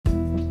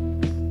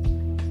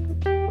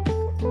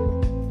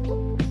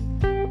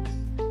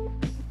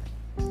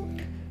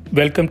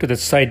Welcome to the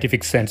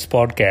Scientific Sense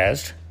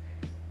podcast,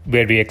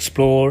 where we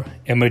explore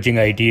emerging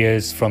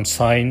ideas from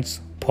science,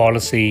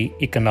 policy,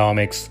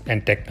 economics,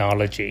 and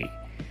technology.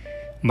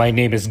 My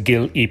name is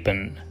Gil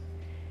Eapen.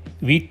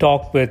 We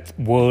talk with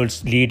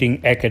world's leading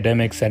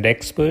academics and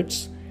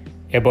experts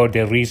about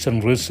their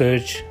recent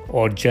research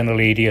or general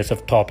areas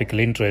of topical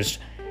interest.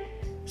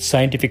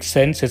 Scientific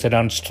Sense is an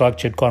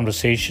unstructured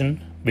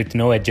conversation with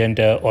no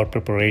agenda or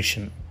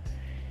preparation.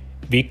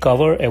 We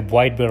cover a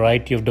wide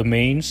variety of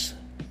domains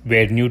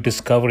where new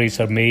discoveries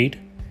are made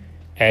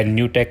and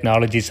new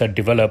technologies are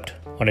developed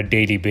on a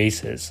daily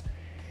basis.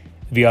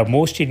 We are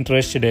most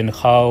interested in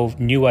how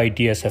new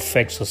ideas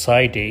affect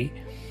society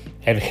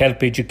and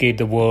help educate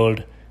the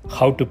world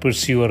how to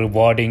pursue a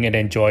rewarding and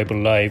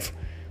enjoyable life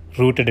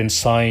rooted in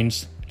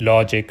science,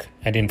 logic,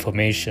 and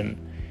information.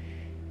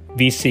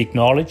 We seek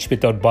knowledge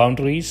without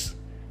boundaries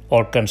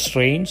or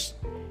constraints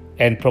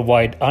and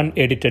provide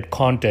unedited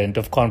content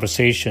of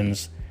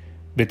conversations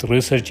with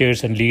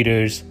researchers and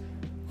leaders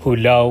who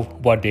love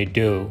what they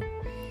do.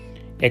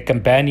 A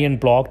companion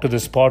blog to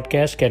this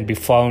podcast can be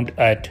found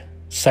at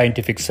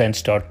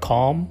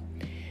scientificsense.com,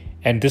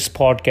 and this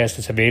podcast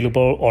is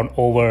available on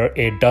over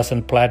a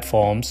dozen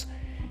platforms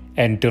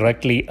and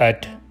directly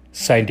at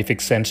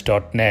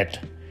scientificsense.net.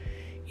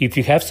 If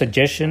you have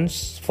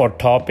suggestions for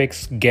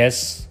topics,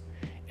 guests,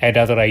 and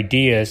other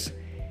ideas,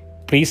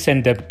 please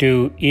send them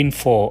to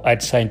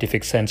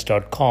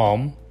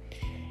info@scientificsense.com,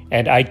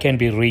 and I can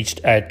be reached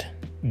at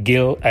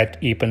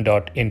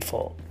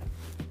gil@eapen.info.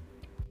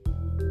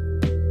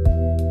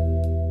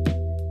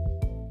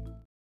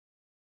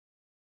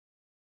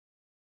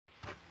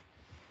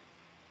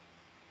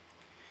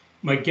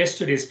 My guest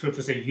today is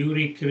Professor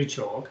Yuri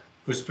Krychok,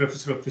 who is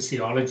Professor of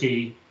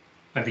Physiology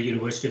at the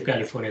University of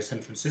California,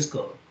 San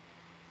Francisco.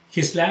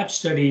 His lab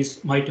studies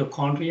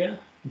mitochondria,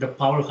 the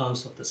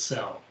powerhouse of the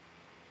cell.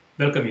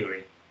 Welcome,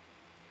 Yuri.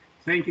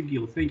 Thank you,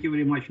 Gil. Thank you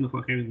very much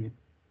for having me.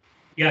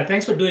 Yeah,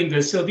 thanks for doing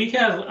this. So we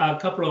have a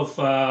couple of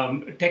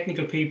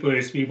technical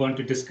papers we want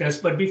to discuss,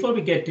 but before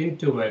we get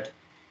into it,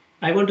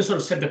 I want to sort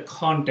of set the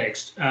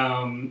context.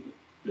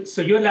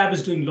 So your lab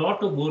is doing a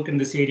lot of work in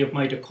this area of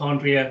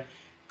mitochondria.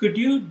 Could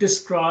you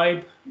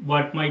describe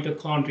what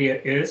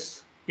mitochondria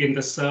is in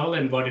the cell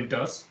and what it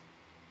does?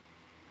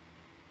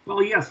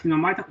 Well, yes,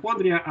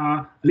 mitochondria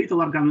are little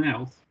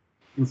organelles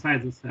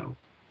inside the cell,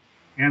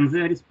 and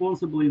they're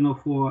responsible,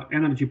 for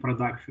energy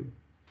production.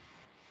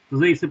 So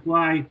they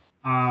supply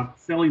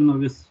cell,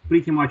 with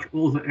pretty much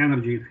all the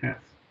energy it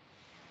has.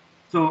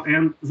 So,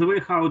 and the way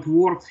how it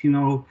works,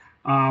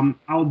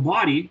 our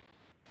body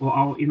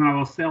or in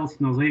our cells,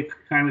 they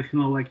kind of,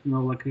 like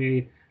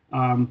a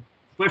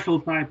special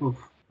type of,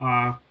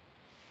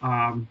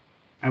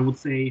 I would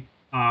say,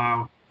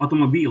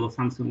 automobile or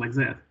something like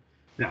that.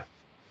 Yeah.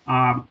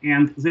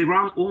 And they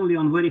run only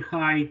on very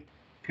high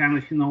kind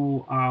of,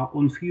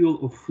 on fuel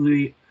of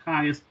the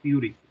highest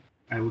purity,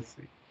 I would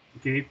say.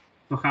 Okay.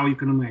 So how you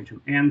can imagine,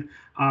 and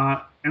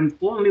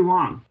only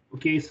one.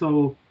 Okay,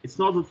 so it's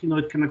not that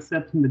it can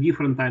accept the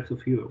different types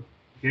of fuel.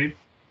 Okay,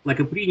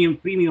 like a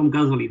premium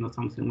gasoline or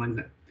something like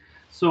that.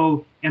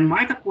 So, and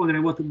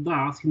mitochondria, what it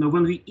does,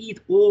 when we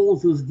eat all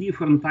these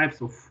different types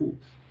of food,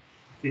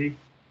 okay,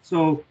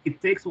 so it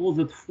takes all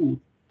that food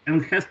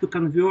and has to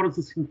convert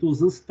this into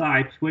this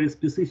type, very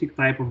specific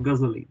type of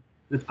gasoline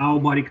that our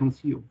body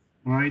consumes.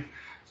 Right.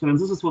 So, and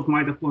this is what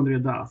mitochondria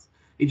does.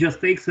 It just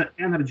takes the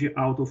energy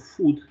out of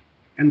food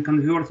and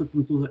converts it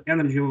into the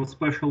energy of a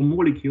special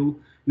molecule,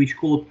 which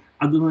called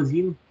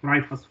adenosine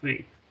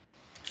triphosphate.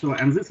 So,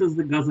 and this is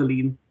the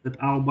gasoline that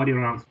our body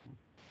runs on.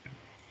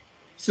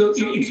 So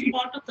it's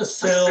part of the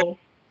cell,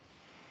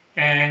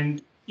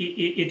 and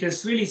it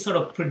is really sort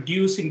of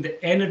producing the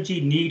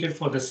energy needed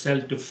for the cell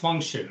to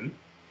function.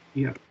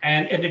 Yeah.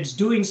 And it's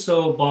doing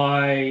so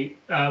by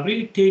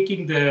really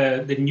taking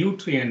the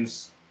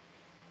nutrients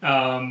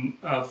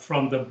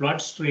from the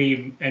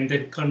bloodstream and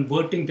then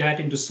converting that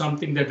into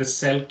something that the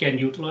cell can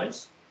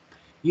utilize?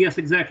 Yes,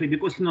 exactly.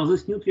 Because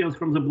these nutrients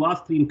from the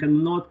bloodstream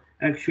cannot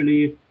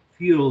actually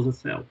fuel the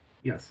cell.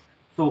 Yes.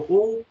 So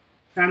all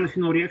kind of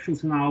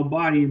reactions in our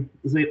body,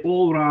 they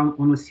all run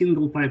on a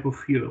single type of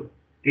fuel,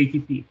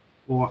 ATP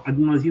or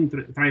adenosine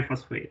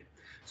triphosphate.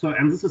 So,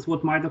 and this is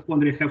what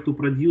mitochondria have to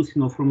produce,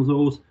 from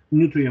those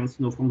nutrients,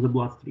 from the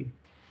bloodstream.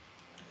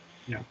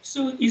 Yeah.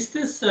 So is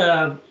this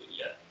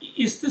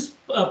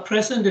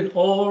present in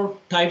all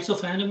types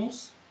of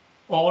animals,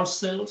 all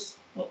cells?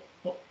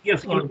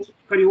 Yes, in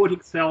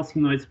eukaryotic cells,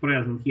 it's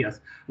present, yes.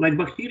 Like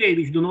bacteria,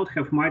 which do not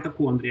have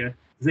mitochondria,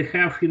 they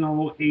have,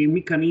 a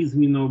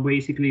mechanism,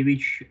 basically,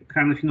 which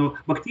kind of,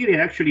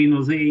 bacteria actually,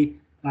 they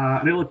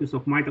are relatives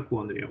of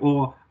mitochondria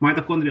or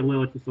mitochondrial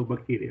relatives of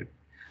bacteria.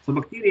 So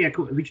bacteria,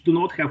 which do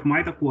not have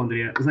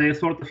mitochondria, they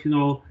sort of,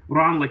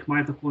 run like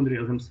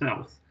mitochondria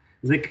themselves.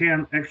 They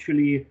can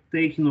actually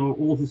take,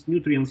 all these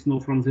nutrients,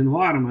 from the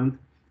environment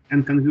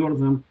and convert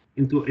them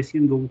into a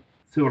single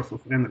source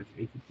of energy,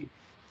 ATP,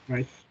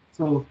 right?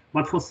 So,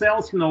 but for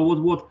cells,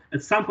 what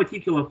at some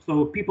particular,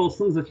 so people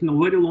think that,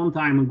 very long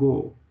time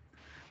ago,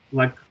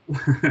 like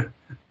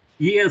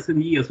years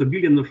and years, or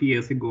billions of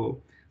years ago,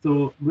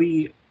 So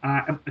we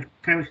a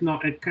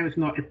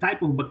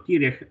type of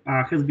bacteria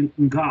has been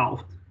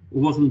engulfed,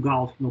 was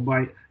engulfed,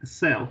 by a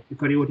cell,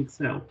 eukaryotic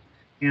cell,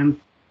 and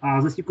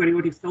this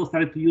eukaryotic cell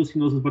started to use,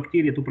 this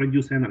bacteria to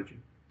produce energy.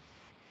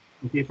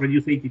 Okay,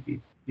 produce ATP.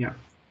 Yeah.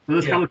 So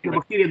that's how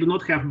bacteria do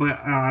not have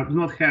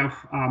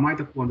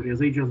mitochondria.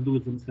 They just do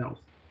it themselves.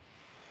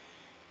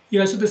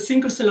 Yeah, so the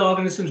single cell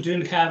organisms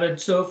didn't have it.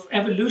 So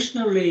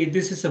evolutionarily,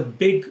 this is a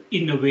big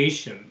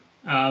innovation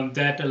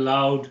that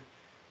allowed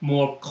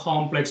more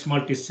complex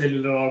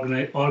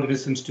multicellular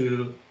organisms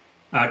to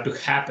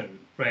happen,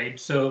 right?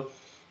 So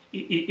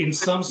in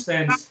some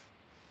sense,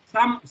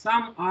 some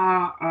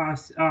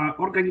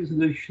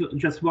organisms with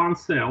just one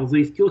cell,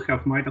 they still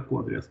have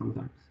mitochondria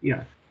sometimes.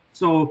 Yeah.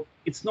 So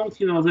it's not,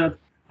 that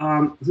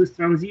this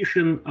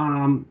transition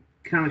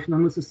kind of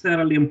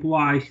necessarily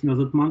implies,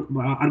 that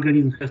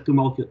organism has to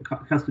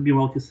be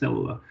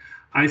multicellular.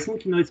 I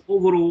think, it's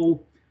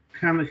overall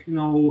kind of,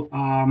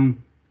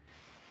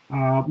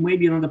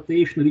 maybe an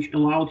adaptation which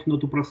allowed,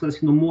 to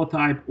process, more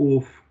type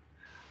of,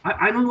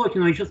 I don't know,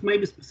 it's just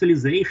maybe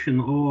specialization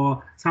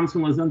or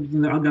something like that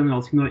within the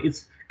organelles.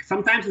 It's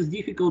sometimes it's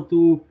difficult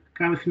to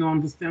kind of,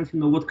 understand,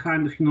 what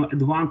kind of,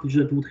 advantage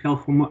that would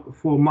have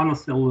for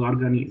monocellular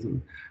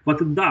organism. But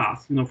it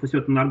does, for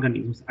certain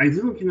organisms. I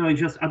think,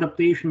 it's just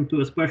adaptation to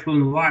a special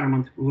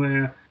environment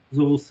where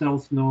those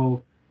cells,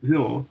 were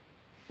or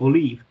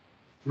live,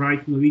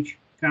 right? Which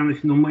kind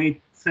of,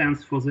 made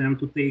sense for them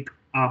to take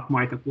up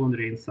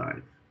mitochondria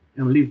inside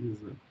and live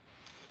with them.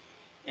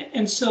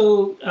 And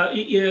so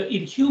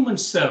in human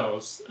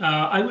cells,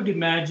 I would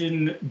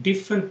imagine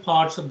different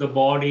parts of the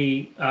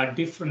body,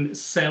 different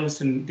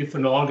cells and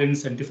different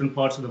organs and different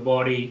parts of the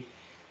body,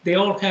 they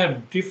all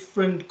have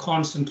different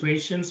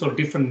concentrations or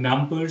different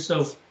numbers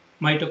of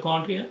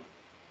mitochondria?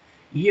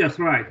 Yes,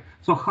 right.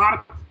 So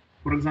heart,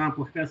 for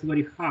example, has a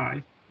very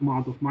high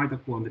amount of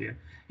mitochondria.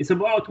 It's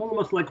about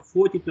almost like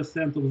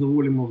 40% of the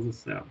volume of the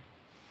cell.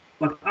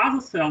 But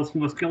other cells,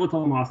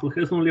 skeletal muscle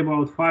has only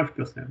about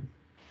 5%.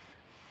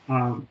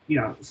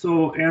 Yeah,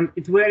 so, and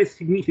it varies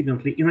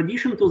significantly. In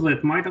addition to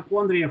that,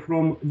 mitochondria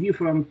from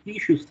different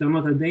tissues are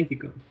not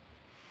identical.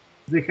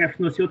 They have,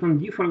 certain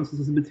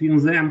differences between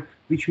them,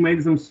 which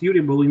makes them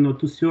suitable,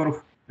 to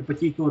serve a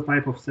particular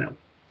type of cell.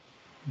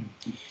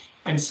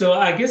 And so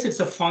I guess it's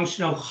a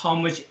function of how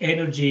much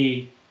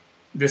energy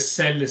the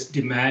cell is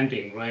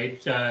demanding, right?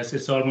 So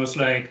it's almost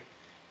like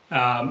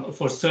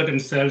for certain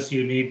cells,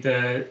 you need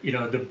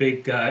the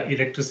big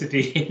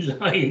electricity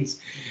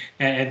lines,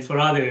 and for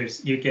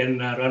others, you can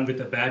run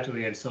with a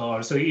battery and so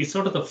on. So it's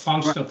sort of the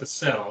function of the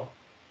cell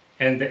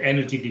and the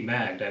energy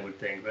demand, I would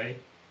think, right?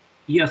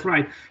 Yes,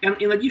 right. And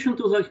in addition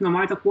to that,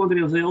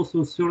 mitochondria, they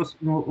also source,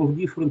 of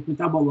different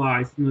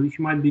metabolites, which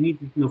might be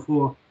needed,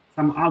 for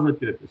some other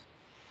purpose.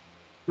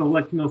 So,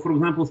 like, for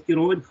example,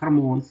 steroid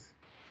hormones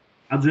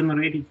are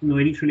generated,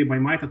 initially by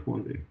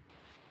mitochondria.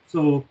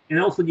 So it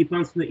also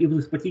depends if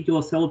this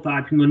particular cell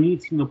type,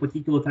 needs,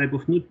 particular type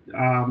of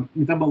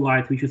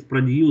metabolite which is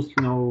produced,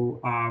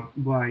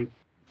 by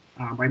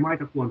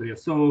mitochondria.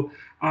 So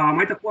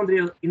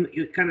mitochondria in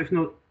kind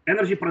of,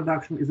 energy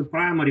production is a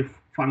primary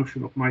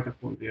function of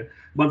mitochondria,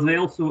 but they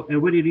also a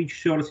very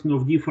rich source,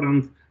 of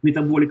different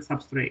metabolic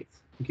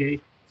substrates. Okay,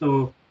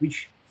 so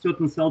which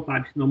certain cell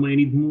types, may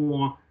need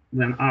more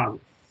than others.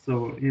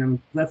 So, and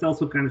that's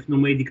also kind of,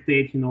 may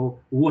dictate,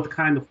 what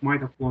kind of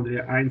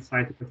mitochondria are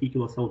inside a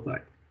particular cell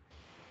type.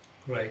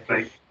 Right.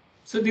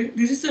 So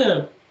this is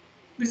a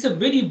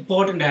very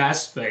important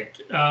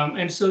aspect.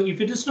 And so if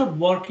it is not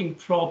working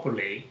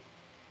properly,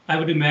 I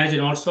would imagine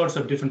all sorts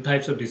of different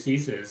types of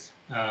diseases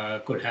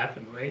could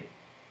happen, right?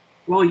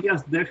 Well,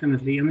 yes,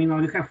 definitely. And, we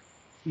have,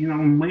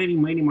 many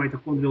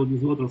mitochondrial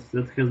disorders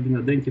that has been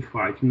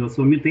identified.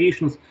 So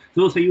mutations,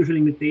 those are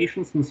usually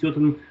mutations in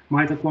certain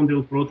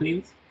mitochondrial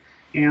proteins.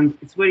 And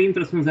it's very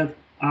interesting that,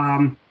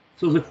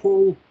 so the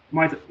whole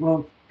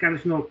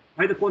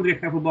mitochondria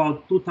have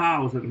about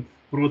 2,000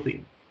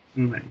 proteins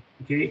in them,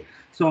 okay?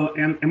 So,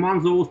 and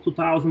among those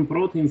 2,000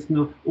 proteins,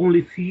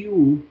 only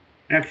few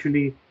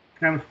actually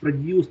kind of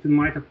produced in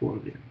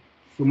mitochondria.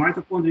 So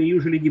mitochondria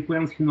usually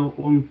depends,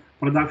 on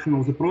production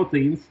of the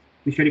proteins,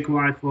 which are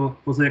required for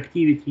the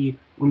activity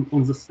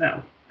on the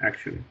cell,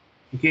 actually,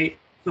 okay?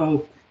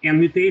 So, and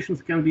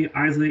mutations can be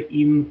either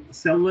in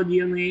cellular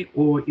DNA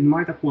or in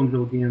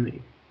mitochondrial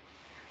DNA.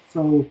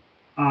 So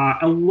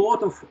a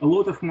lot of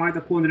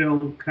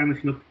mitochondrial kind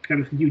of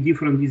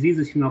different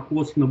diseases,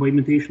 caused by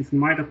mutations in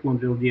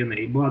mitochondrial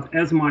DNA. But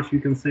as much you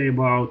can say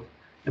about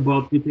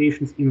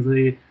mutations in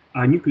the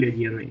nuclear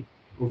DNA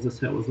of the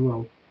cell as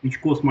well, which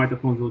cause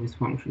mitochondrial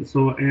dysfunction.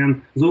 So,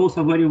 and those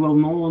are very well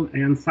known,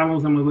 and some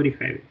of them are very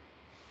heavy.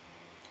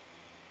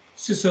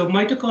 So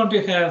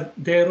mitochondria have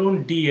their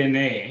own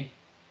DNA.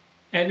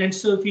 And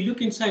so if you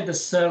look inside the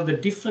cell, the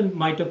different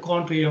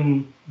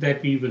mitochondrium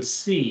that we will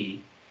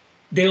see,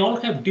 they all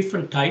have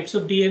different types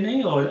of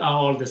DNA, or are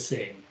all the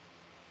same?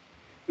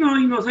 No,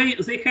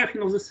 they have,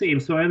 the same.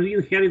 So, and we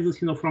inherit this,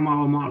 from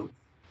our mother.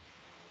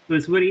 So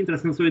it's very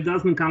interesting. So it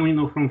doesn't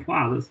come, from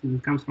fathers.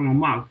 It comes from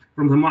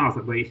the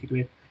mother,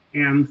 basically.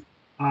 And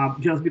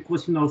just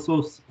because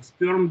so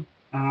sperm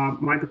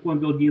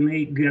mitochondrial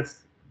DNA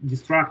gets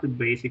destructed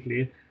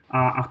basically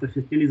after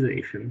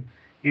fertilization,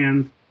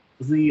 and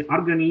the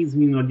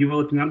organism,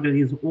 developing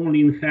organism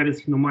only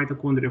inherits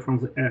mitochondria from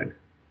the egg.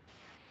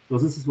 So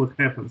this is what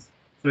happens.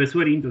 So it's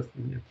very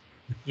interesting.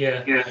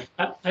 Yeah.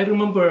 I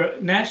remember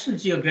National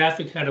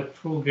Geographic had a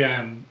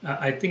program.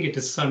 I think it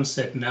is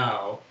Sunset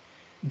now.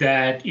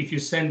 That if you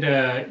send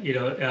a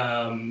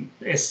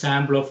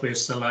sample of your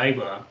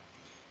saliva,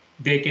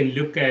 they can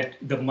look at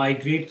the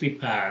migratory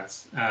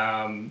paths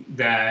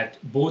that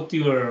both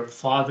your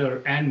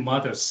father and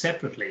mother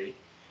separately.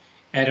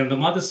 And on the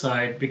mother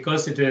side,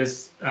 because it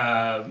is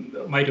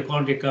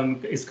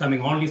mitochondria is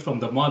coming only from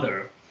the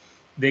mother,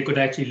 they could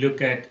actually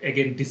look at,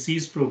 again,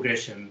 disease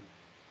progression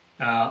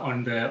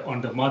on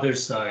the mother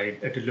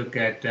side to look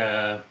at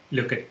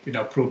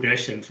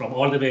progression from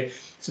all the way.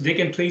 So they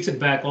can trace it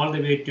back all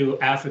the way to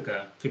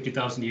Africa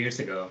 50,000 years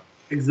ago.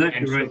 Exactly,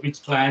 and right.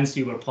 Which clans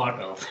you were part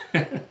of.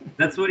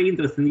 That's very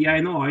interesting. Yeah,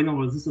 I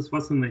know. This is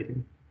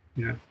fascinating.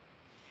 Yeah.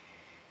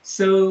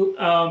 So,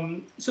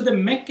 so the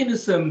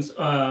mechanisms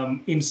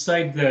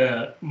inside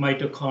the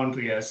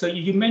mitochondria. So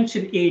you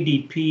mentioned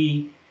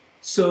ADP.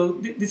 So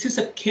this is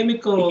a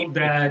chemical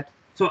that.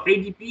 So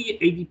ADP.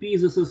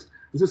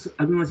 This is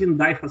adenosine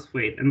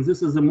diphosphate, and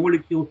this is a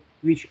molecule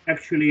which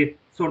actually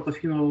sort of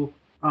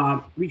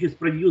which is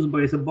produced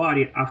by the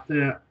body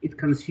after it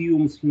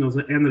consumes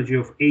the energy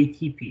of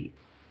ATP.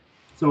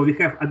 So we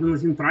have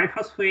adenosine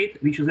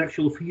triphosphate, which is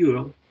actual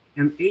fuel,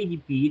 and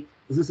ADP.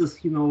 This is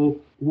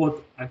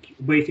what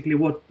basically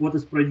what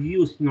is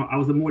produced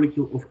as the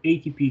molecule of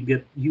ATP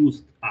get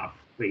used up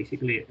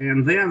basically,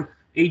 and then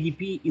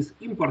ADP is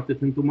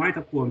imported into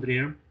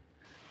mitochondria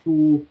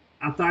to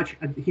attach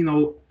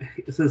the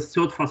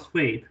third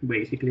phosphate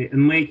basically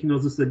and make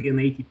this again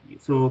ATP.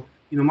 So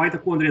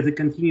mitochondria, they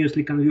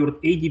continuously convert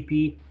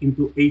ADP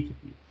into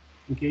ATP,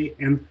 okay,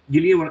 and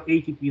deliver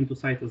ATP into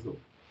cytosol.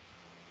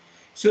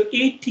 So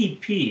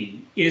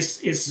ATP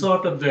is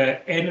sort of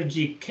the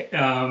energy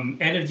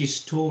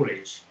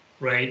storage,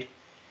 right?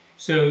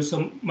 So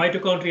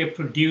mitochondria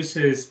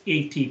produces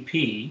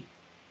ATP.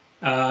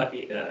 Let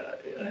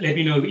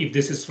me know if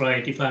this is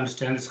right, if I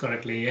understand this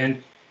correctly.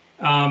 And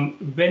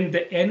when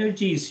the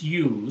energy is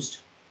used,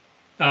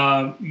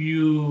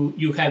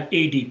 you have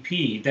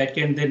ADP that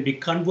can then be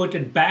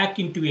converted back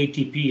into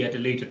ATP at a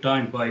later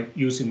time by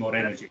using more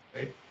energy,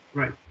 right?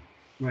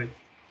 Right.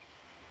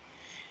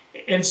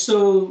 And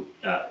so,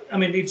 I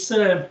mean, it's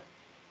so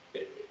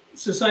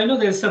I know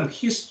there's some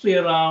history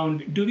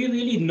around. Do we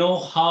really know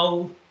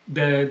how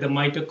the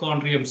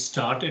mitochondrium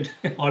started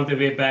all the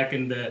way back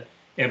in the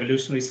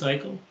evolutionary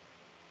cycle?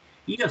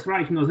 Yes,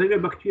 right. They were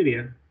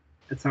bacteria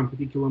at some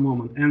particular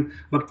moment, and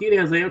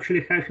bacteria, they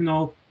actually have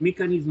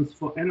mechanisms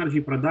for energy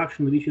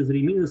production which is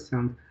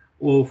reminiscent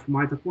of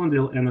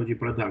mitochondrial energy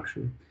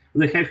production.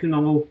 They have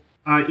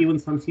even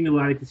some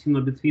similarities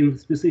between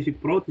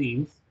specific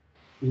proteins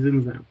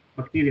within them,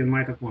 bacteria and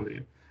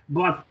mitochondria.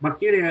 But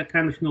bacteria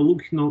kind of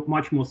look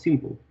much more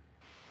simple,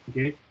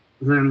 okay?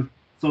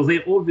 So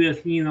they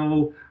obviously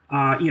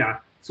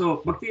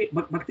So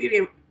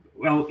bacteria,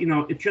 well,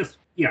 it's just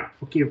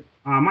okay.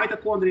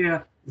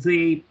 Mitochondria,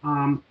 they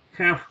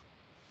have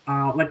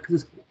like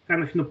this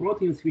kind of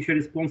proteins which are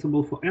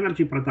responsible for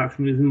energy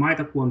production within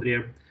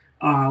mitochondria.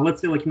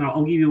 Let's say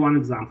I'll give you one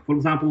example. For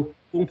example,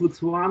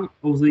 complex 1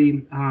 of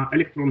the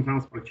electron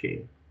transport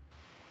chain,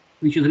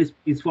 which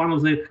is one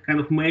of the kind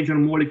of major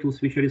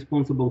molecules which are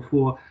responsible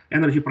for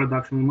energy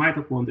production in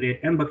mitochondria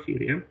and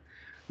bacteria.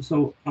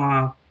 So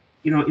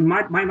in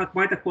my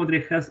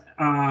mitochondria has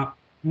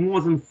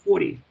more than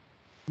 40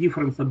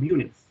 different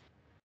subunits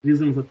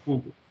within that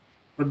complex,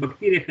 but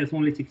bacteria has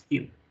only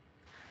 16.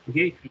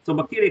 Okay, so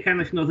bacteria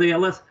kind of they are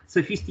less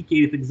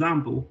sophisticated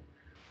example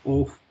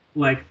of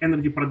like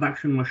energy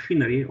production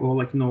machinery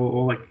or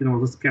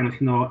this kind of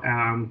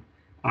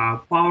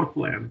power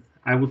plant,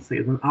 I would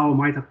say, than our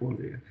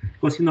mitochondria,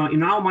 because in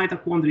our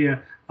mitochondria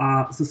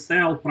the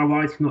cell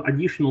provides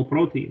additional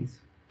proteins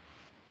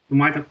to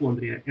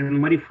mitochondria and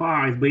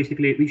modifies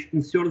basically, which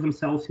insert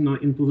themselves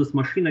into this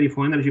machinery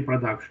for energy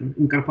production,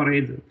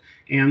 incorporate them,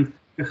 and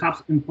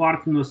perhaps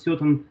impart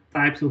certain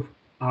types of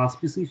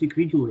specific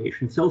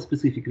regulation,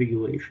 cell-specific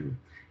regulation,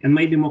 and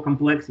maybe more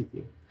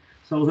complexity,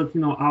 so that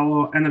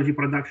our energy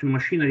production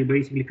machinery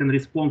basically can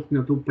respond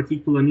to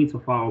particular needs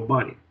of our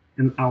body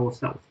and our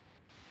cells.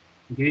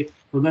 Okay,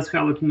 so that's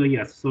how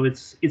yes. So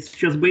it's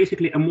just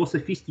basically a more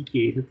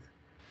sophisticated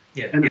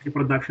energy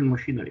production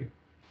machinery.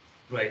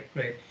 Right.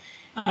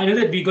 I know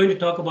that we're going to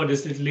talk about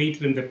this a little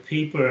later in the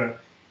paper.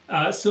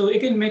 So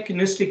again,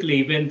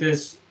 mechanistically, when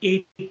this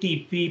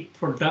ATP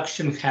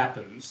production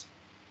happens,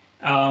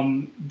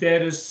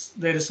 there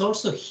is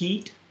also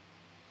heat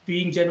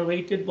being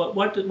generated.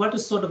 What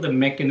is sort of the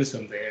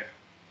mechanism there?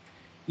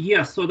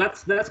 Yes, so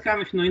that's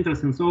kind of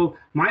interesting. So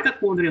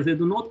mitochondria, they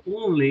do not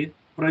only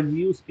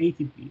produce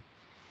ATP,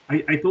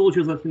 I told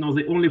you that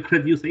they only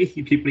produce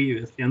ATP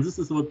previously, and this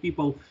is what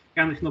people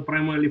kind of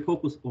primarily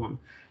focus on.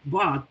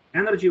 But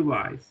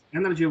energy-wise,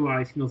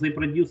 they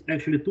produce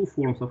actually two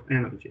forms of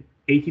energy: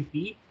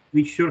 ATP,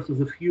 which serves as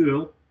a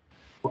fuel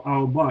for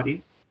our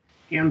body,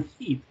 and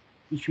heat,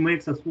 which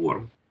makes us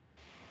warm.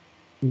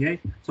 Okay,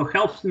 so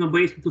helps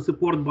basically to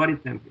support body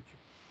temperature.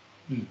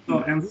 So,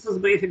 and this is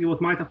basically what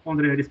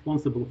mitochondria are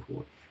responsible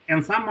for.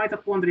 And some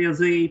mitochondria,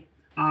 they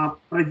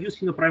produce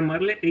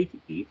primarily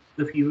ATP,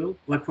 the fuel,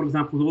 like for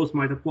example those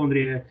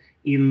mitochondria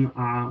in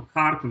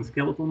heart and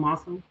skeletal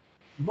muscle.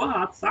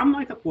 But some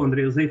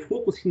mitochondria, they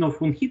focus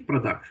on heat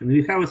production.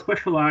 We have a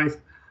specialized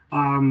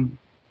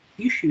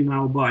tissue in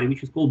our body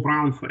which is called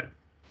brown fat.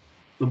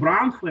 The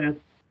brown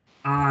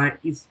fat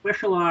is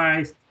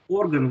specialized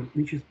organ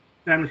which is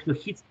kind of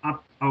heats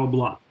up our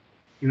blood,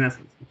 in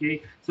essence.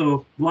 Okay,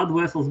 so blood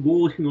vessels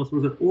go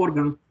through that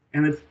organ,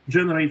 and it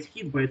generates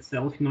heat by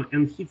itself,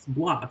 and heats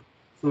blood.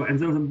 So, and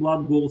then the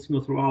blood goes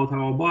throughout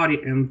our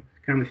body and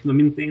kind of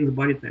maintains the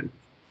body temperature.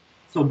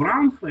 So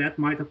brown fat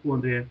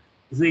mitochondria,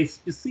 they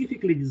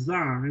specifically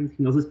designed,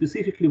 they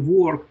specifically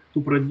work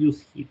to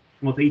produce heat,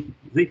 not ATP.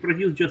 They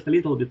produce just a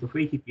little bit of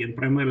ATP and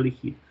primarily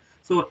heat.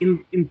 So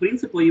in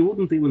principle, you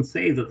wouldn't even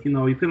say that,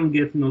 you couldn't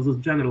get, this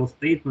general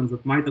statement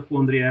that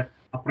mitochondria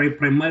are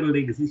primarily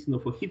existing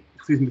for heat,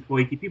 for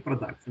ATP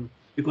production,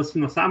 because,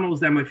 some of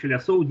them actually are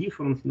so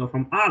different,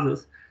 from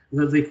others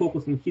that they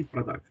focus on heat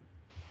production.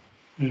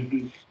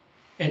 Mm-hmm.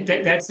 And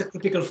that's a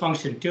critical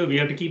function too. We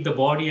have to keep the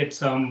body at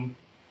some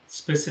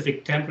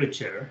specific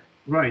temperature.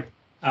 Right.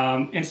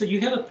 And so you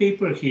have a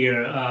paper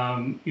here,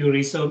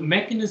 Yuri. So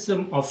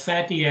mechanism of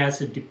fatty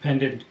acid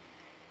dependent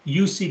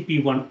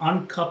UCP1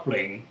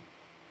 uncoupling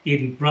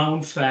in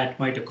brown fat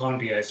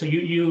mitochondria. So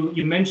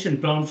you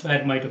mentioned brown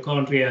fat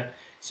mitochondria.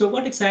 So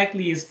what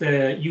exactly is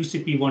the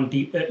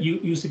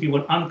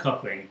UCP1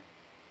 uncoupling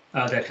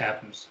that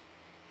happens?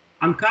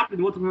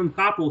 Uncoupling, what it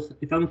uncouples?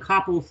 It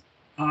uncouples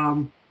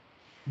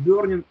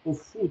burning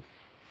of food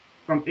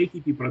from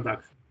ATP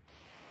production.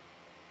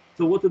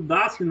 So what it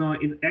does,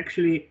 it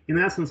actually, in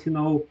essence,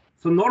 so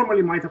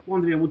normally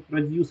mitochondria would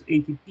produce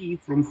ATP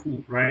from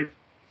food, right?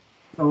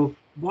 So,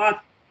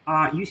 but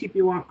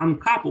UCP1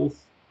 uncouples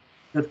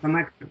that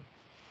connection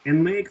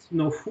and makes,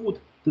 food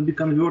to be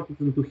converted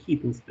into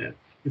heat instead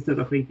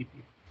of ATP.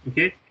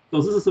 Okay,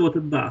 so this is what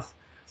it does.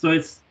 So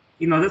it's,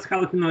 that's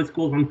how it's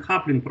called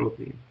uncoupling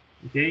protein.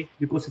 Okay,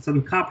 because it's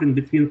uncoupling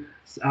between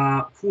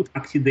food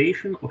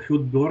oxidation or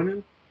food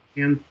burning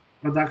and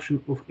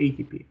production of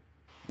ATP.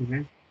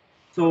 Okay,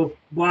 so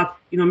but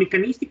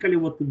mechanistically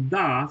what it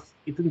does,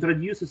 it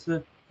introduces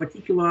a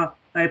particular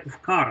type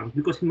of current,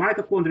 because in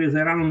mitochondria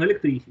they run on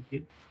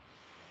electricity.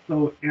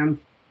 So and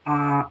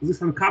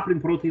this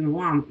uncoupling protein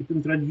 1, it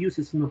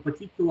introduces a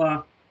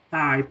particular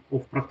type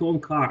of proton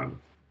current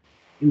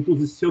into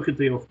the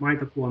circuitry of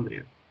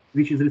mitochondria,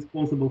 which is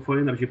responsible for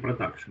energy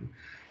production,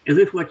 as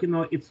if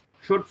it's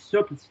short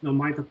circuits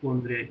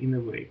mitochondria in a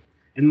way,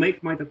 and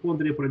make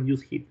mitochondria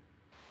produce heat.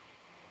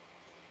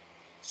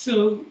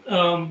 So,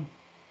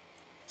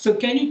 so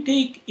can you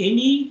take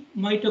any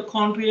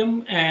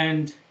mitochondrium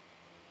and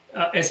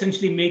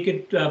essentially make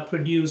it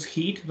produce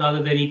heat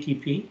rather than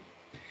ATP?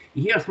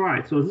 Yes,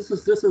 right. So this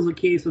is the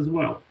case as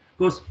well,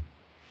 because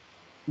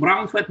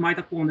brown fat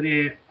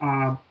mitochondria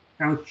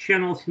kind of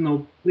channels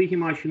pretty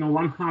much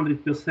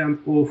 100%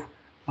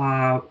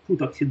 of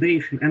food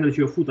oxidation,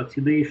 energy of food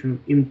oxidation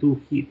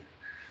into heat.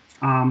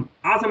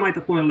 Other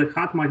mitochondria, like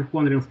heart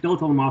mitochondria and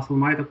skeletal muscle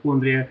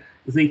mitochondria,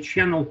 they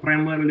channel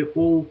primarily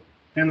all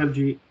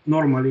energy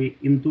normally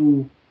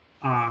into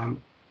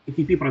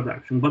ATP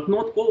production, but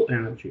not all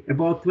energy.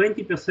 About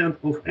 20%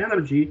 of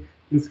energy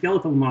in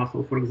skeletal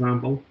muscle, for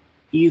example,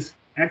 is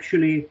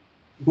actually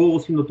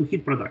goes to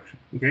heat production.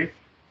 Okay,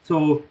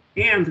 so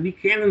and we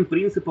can in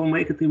principle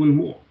make it even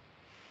more.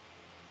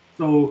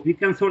 So we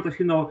can sort of,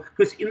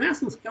 because in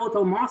essence,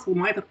 skeletal muscle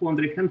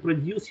mitochondria can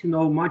produce,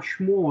 much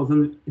more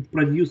than it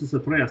produces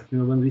at rest,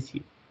 when we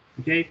sit.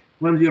 Okay,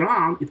 when we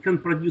run, it can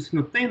produce,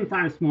 10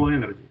 times more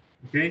energy.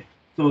 Okay,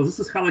 so this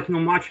is how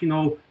much,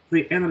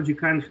 the energy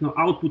kind of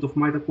output of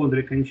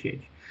mitochondria can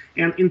change.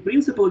 And in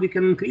principle, we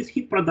can increase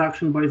heat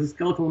production by the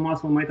skeletal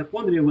muscle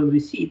mitochondria when we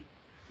sit,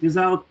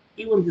 without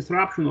even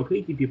disruption of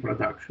ATP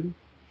production,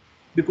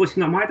 because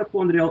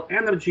mitochondrial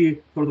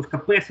energy sort of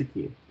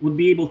capacity would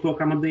be able to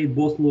accommodate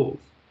both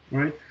loads,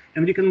 right?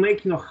 And we can make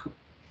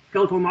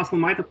skeletal muscle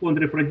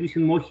mitochondria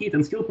producing more heat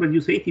and still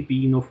produce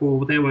ATP, for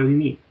whatever we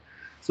need.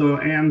 So,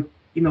 and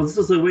this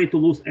is a way to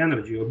lose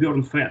energy or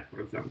burn fat,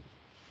 for example,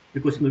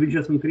 because we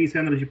just increase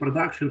energy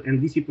production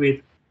and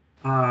dissipate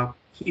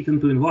heat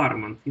into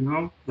environment,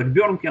 like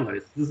burn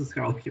calories. This is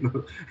how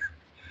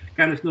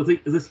kind of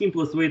the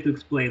simplest way to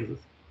explain this.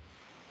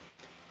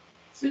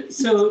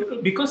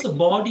 So because the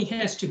body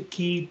has to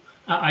keep,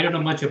 I don't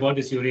know much about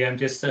this, Yuri, I'm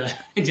just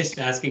just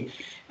asking,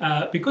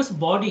 because the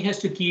body has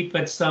to keep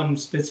at some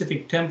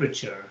specific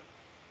temperature,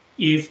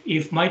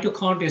 if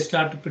mitochondria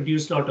start to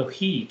produce a lot of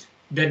heat,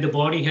 that the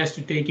body has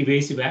to take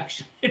evasive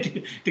action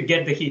to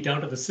get the heat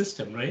out of the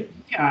system, right?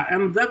 Yeah,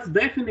 and that's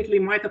definitely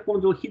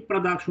mitochondrial heat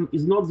production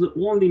is not the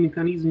only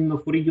mechanism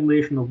of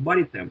regulation of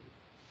body temperature.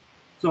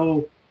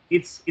 So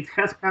it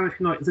has kind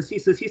of, the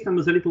system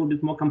is a little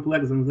bit more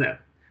complex than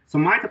that. So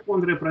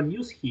mitochondria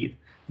produce heat,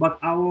 but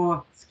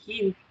our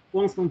skin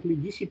constantly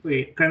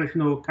dissipate, kind of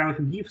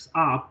gives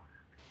out,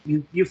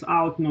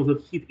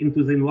 that heat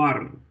into the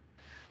environment.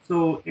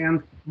 So,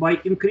 and by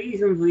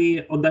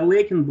increasing or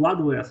dilating blood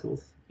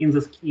vessels in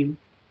the skin,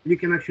 we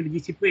can actually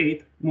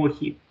dissipate more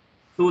heat.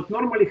 So it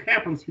normally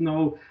happens,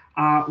 when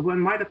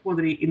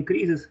mitochondria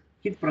increases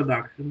heat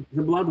production,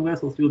 the blood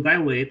vessels will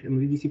dilate and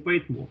will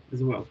dissipate more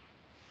as well.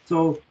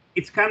 So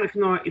it's kind of,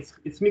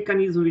 it's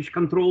mechanism which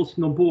controls,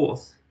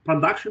 both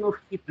production of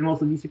heat and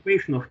also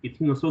dissipation of heat,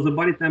 so the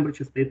body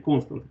temperature stays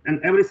constant and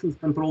everything's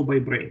controlled by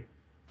brain.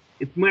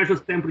 It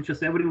measures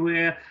temperatures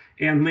everywhere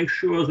and makes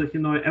sure that,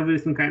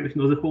 everything kind of,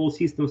 the whole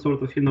system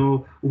sort of,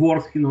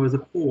 works, as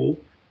a whole,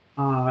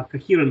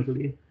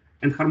 coherently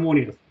and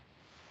harmoniously.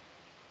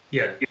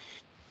 Yeah.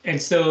 And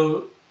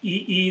so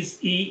E is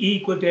E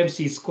equal to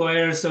mc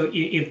squared. So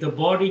if the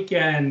body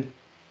can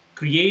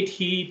create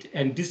heat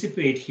and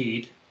dissipate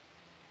heat,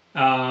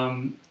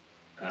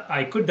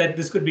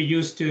 this could be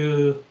used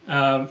to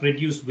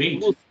reduce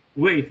weight.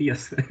 Weight,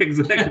 yes,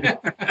 exactly.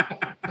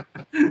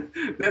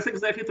 That's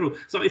exactly true.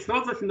 So it's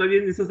not that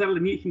we necessarily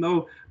need,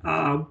 this,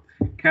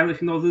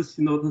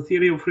 the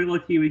theory of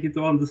relativity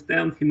to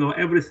understand,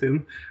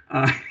 everything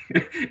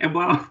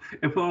about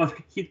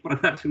heat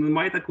production in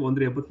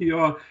mitochondria. But you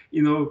are,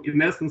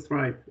 in essence,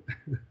 right.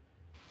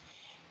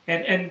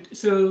 And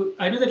so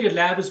I know that your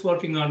lab is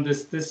working on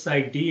this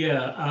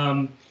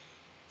idea.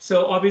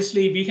 So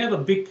obviously we have a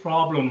big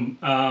problem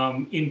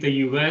in the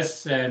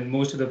US and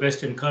most of the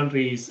Western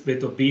countries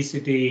with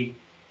obesity.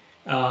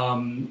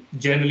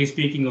 Generally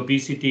speaking,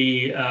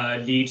 obesity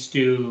leads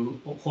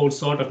to a whole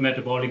sort of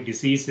metabolic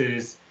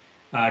diseases,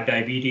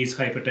 diabetes,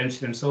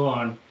 hypertension, and so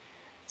on.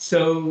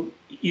 So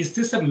is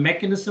this a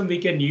mechanism we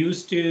can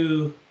use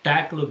to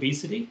tackle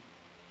obesity?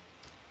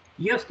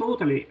 Yes,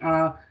 totally.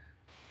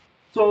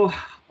 So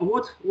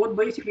what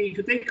basically, if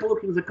you take a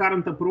look at the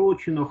current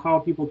approach, how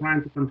people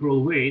trying to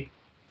control weight,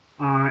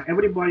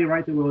 everybody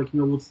right away,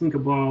 would think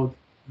about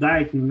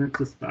diet and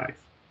exercise.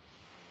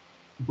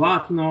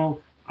 But,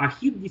 a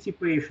heat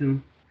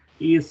dissipation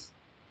is,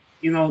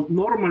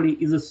 normally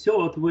is a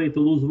third way to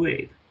lose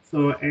weight.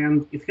 So,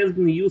 and it has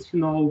been used,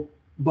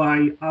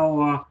 by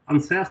our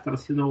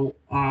ancestors, on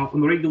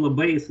a regular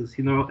basis,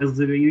 as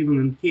they were living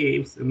in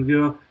caves and we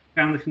were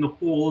kind of,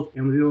 cold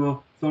and we were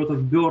sort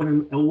of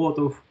burning a lot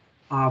of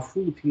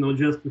food,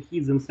 just to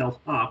heat themselves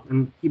up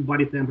and keep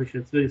body temperature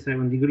at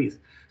 37 degrees.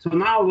 So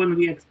now when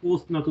we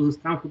exposed, to this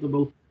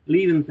comfortable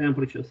living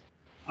temperatures,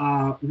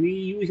 we're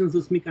using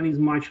this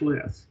mechanism much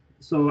less.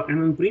 So,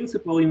 and in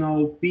principle,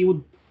 we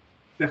would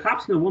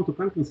perhaps want to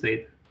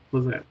compensate for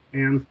that.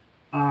 And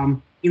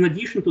in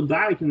addition to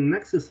dieting and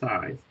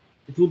exercise,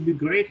 it would be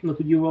great to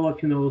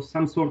develop,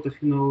 some sort of,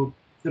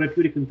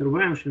 therapeutic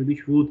intervention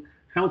which would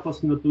help us,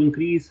 to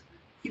increase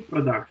heat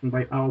production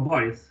by our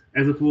bodies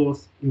as it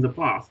was in the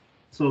past.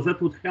 So that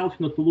would help,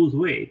 to lose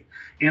weight.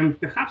 And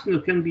perhaps,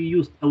 can be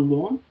used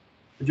alone,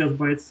 just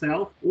by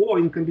itself, or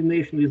in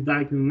combination with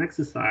dieting and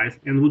exercise,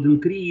 and would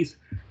increase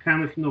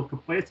kind of,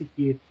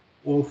 capacity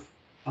of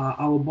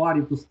our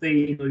body to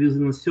stay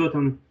within a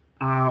certain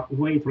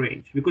weight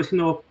range. Because,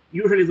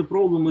 usually the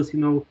problem is,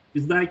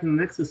 with dieting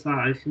and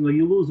exercise,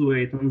 you lose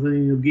weight and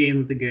then you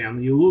gain it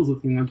again. You lose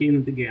it,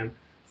 gain it again.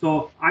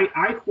 So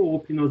I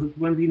hope, that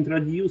when we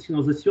introduce,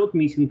 the third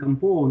missing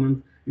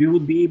component, we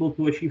would be able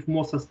to achieve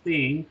more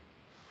sustained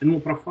and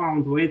more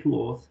profound weight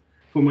loss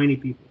for many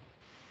people.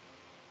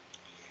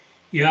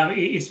 Yeah,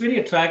 it's very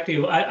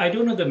attractive. I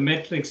don't know the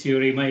metrics,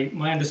 Yuri.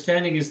 My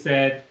understanding is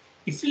that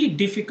it's really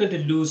difficult to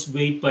lose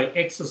weight by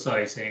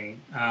exercising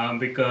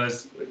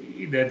because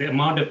the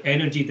amount of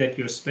energy that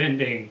you're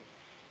spending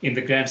in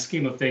the grand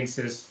scheme of things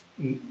is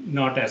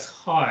not as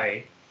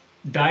high.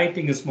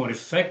 Dieting is more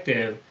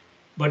effective,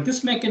 but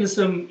this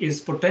mechanism is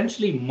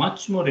potentially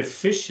much more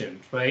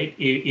efficient, right?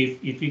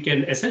 If you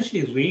can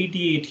essentially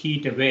radiate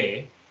heat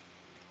away,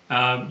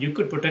 you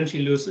could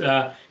potentially lose.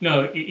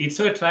 It's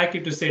so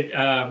attractive to say,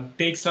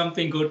 take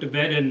something, go to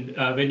bed, and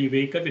when you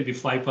wake up, you'll be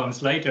 5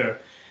 pounds lighter.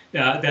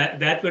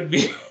 That would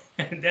be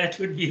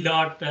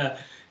not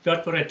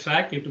more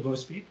attractive to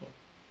most people.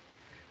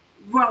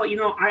 Well,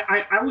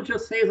 I would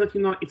just say that,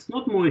 it's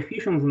not more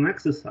efficient than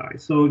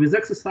exercise. So with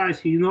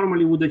exercise, you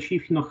normally would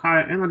achieve,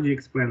 higher energy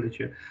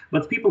expenditure,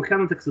 but people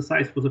cannot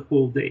exercise for the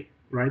whole day,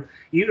 right?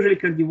 You usually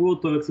can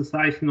devote to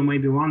exercise,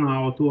 maybe 1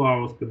 hour, 2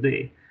 hours per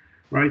day,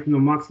 right?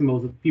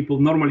 Maximal that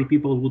normally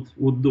people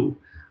would do.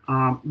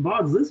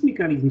 But this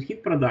mechanism,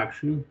 heat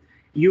production,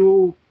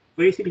 you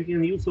basically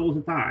can use all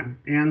the time.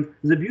 And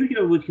the beauty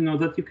of it,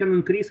 that you can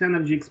increase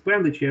energy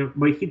expenditure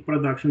by heat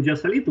production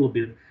just a little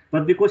bit,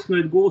 but because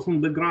it goes on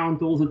the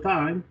ground all the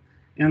time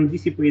and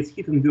dissipates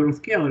heat and burns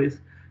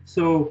calories,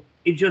 so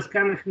it just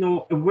kind of,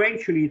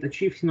 eventually it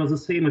achieves, the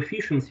same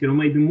efficiency or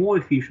maybe more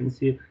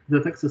efficiency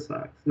than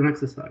exercise.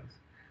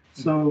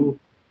 So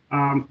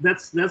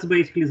that's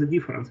basically the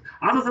difference.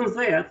 Other than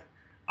that,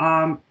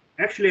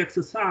 actually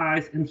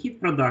exercise and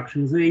heat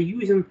production, they're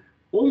using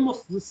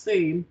almost the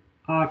same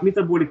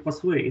metabolic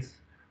pathways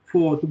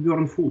to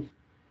burn food,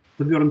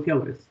 to burn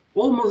calories.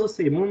 Almost the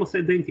same, almost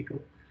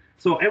identical.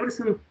 So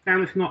everything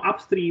kind of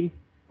upstream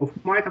of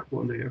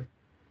mitochondria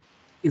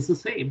is the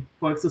same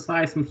for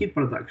exercise and heat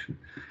production.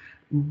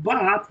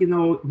 But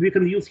we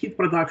can use heat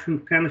production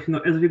kind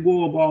of as we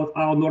go about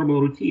our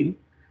normal routine,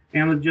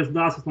 and it just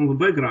does it on the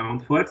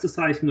background. For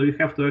exercise, you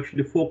have to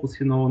actually focus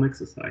on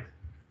exercise.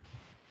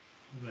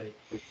 Right.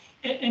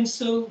 And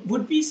so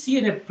would we see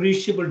an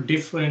appreciable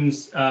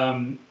difference?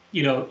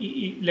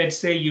 Let's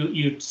say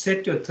you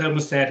set your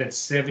thermostat at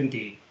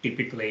 70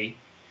 typically,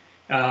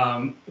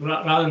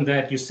 rather than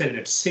that you set it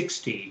at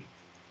 60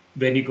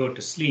 when you go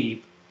to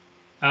sleep.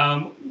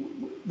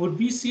 Would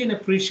we see an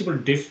appreciable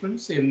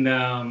difference in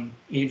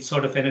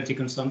sort of energy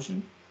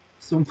consumption?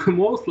 So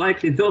most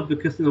likely not,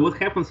 because what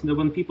happens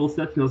when people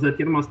set the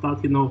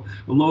thermostat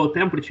lower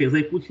temperature,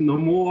 they put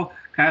more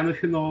kind of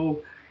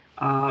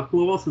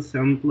clothes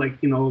and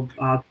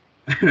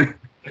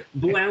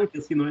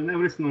blankets and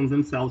everything on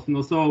themselves.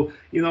 So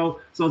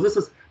this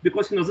is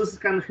because this is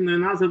kind of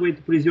another way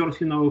to preserve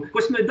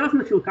because it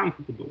doesn't feel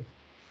comfortable.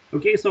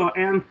 Okay, so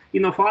and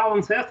for our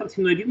ancestors,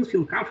 it didn't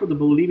feel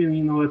comfortable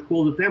living at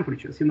colder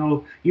temperatures.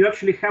 You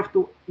actually have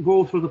to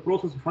go through the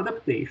process of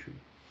adaptation.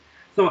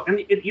 So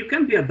and you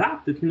can be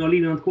adapted,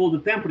 living at colder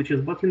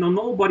temperatures, but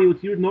nobody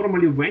would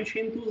normally venture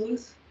into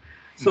this.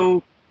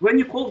 So when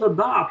you cold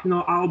adapt,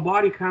 our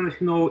body kind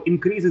of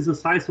increases the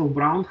size of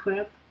brown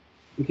fat.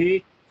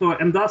 Okay, so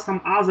and does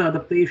some other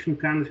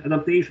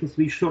adaptations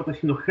which sort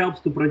of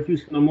helps to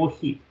produce more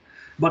heat.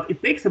 But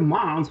it takes a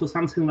month or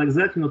something like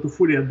that, to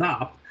fully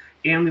adapt.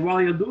 And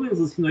while you're doing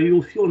this, you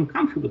will feel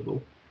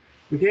uncomfortable.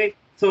 Okay,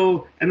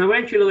 so and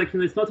eventually,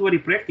 it's not very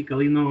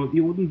practical.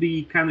 You wouldn't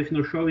be kind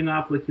of showing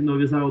up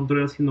without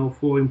dress,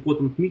 for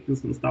important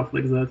meetings and stuff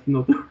like that.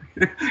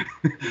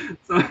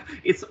 So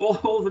it's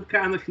all the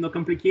kind of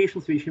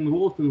complications which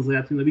involved in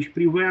that, which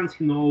prevents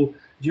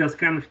just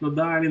kind of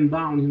dialing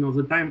down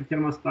the time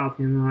thermostat,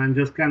 and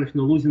just kind of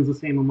losing the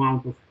same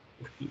amount of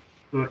heat.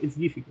 So it's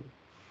difficult.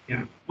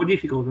 Yeah, more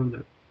difficult than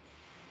that.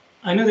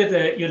 I know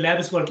that your lab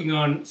is working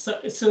on,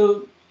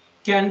 so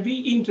can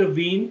we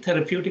intervene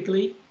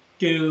therapeutically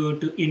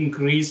to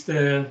increase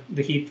the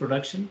heat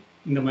production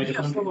in the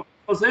mitochondria?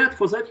 Yeah, so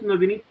for that,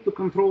 we need to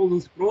control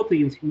these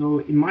proteins, in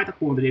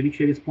mitochondria,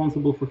 which are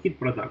responsible for heat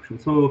production.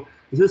 So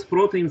these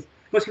proteins,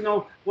 because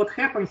what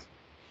happens,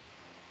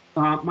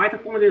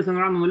 mitochondria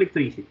run on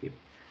electricity.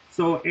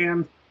 So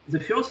and the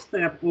first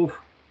step of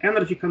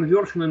energy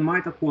conversion in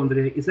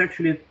mitochondria is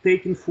actually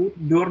taking food,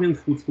 burning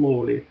food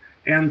slowly,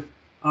 and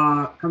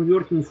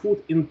converting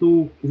food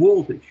into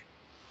voltage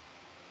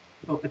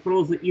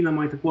across the inner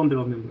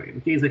mitochondrial membrane.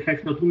 Okay, they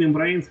have two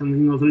membranes,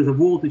 and there is a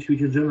voltage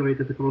which is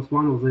generated across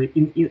one of the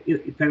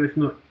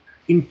kind of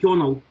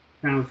internal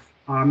kind of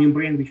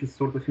membrane, which is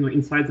sort of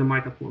inside the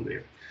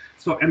mitochondria.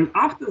 So and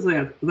after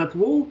that, that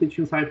voltage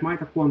inside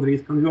mitochondria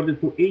is converted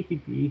to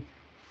ATP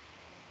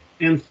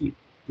and heat.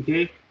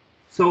 Okay,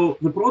 so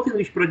the protein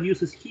which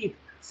produces heat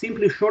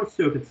simply short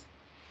circuits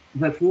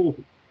that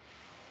voltage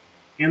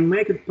and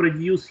make it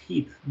produce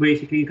heat,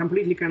 basically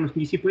completely kind of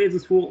dissipates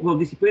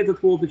that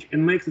voltage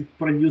and makes it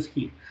produce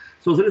heat.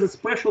 So there is a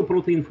special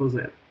protein for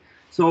that.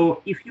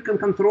 So if you can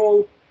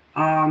control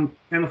kind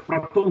of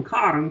proton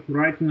current,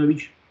 right,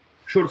 which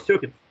short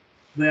circuit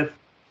that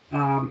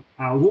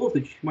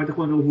voltage,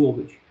 mitochondrial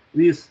voltage,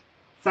 with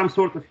some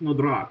sort of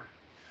drug,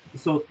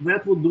 so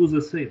that would do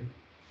the same.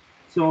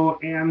 So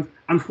and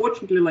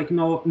unfortunately,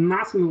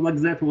 nothing like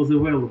that was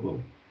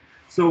available.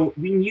 So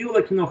we knew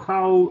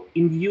how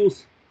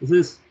induce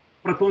this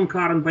proton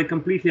current by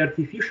completely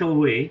artificial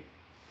way,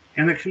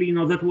 and actually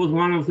that was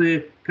one of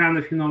the kind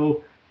of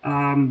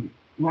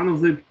one of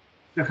the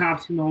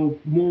perhaps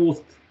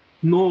most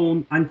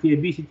known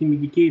anti-obesity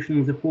medication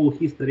in the whole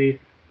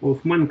history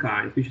of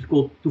mankind, which is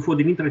called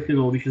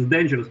 2,4-ditrophinol, which is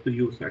dangerous to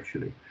use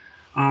actually,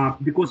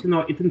 because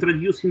it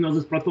introduced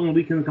this proton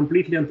weakening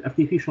completely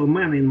artificial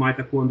manner in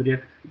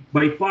mitochondria,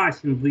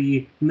 bypassing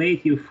the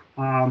native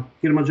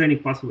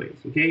thermogenic pathways.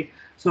 Okay,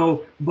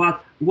 so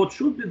but what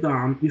should be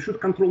done? We should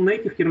control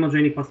native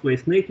thermogenic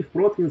pathways, native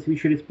proteins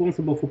which are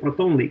responsible for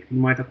proton leak in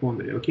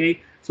mitochondria. Okay,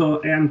 so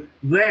and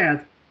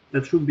that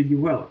should be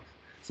developed.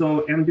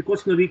 So and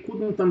because we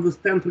couldn't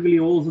understand really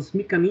all this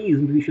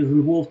mechanism which is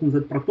involved in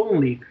that proton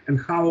leak and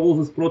how all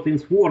these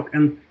proteins work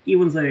and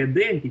even their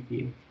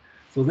identity.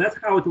 So that's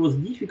how it was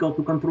difficult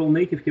to control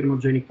native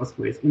thermogenic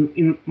pathways.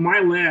 In my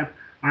lab,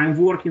 I'm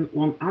working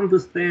on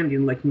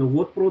understanding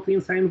what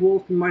proteins are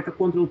involved in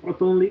mitochondrial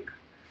proton leak,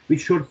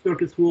 which short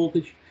circuits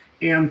voltage,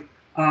 and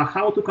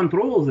how to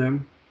control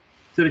them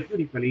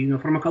therapeutically,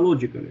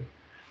 pharmacologically.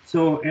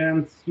 So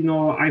and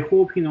I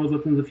hope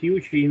that in the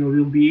future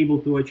we'll be able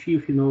to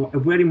achieve a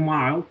very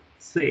mild,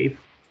 safe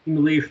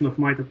stimulation of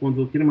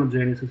mitochondrial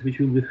thermogenesis, which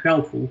will be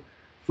helpful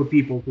for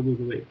people to lose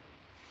weight.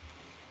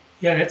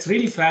 Yeah, that's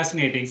really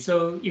fascinating.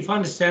 So if I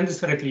understand this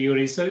correctly,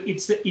 Yuri, so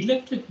it's the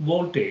electric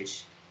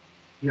voltage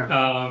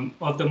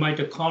of the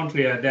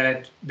mitochondria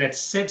that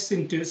sets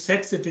it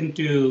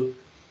into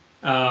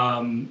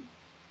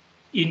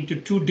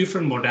two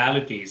different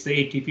modalities, the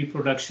ATP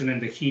production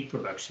and the heat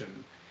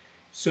production.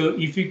 So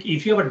if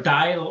you have a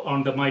dial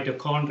on the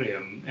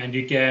mitochondrium and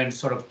you can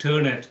sort of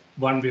turn it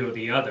one way or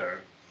the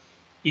other,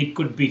 it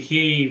could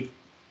behave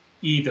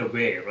either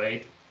way,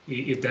 right?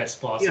 If that's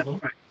possible.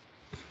 Yeah, right.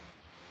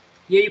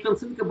 Yeah, you can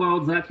think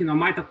about that,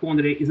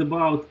 mitochondria is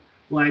about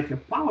like a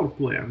power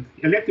plant,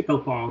 electrical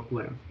power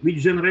plant, which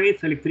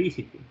generates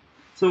electricity.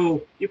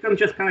 So you can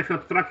just kind of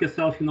abstract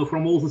yourself,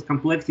 from all this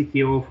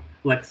complexity of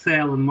like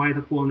cell and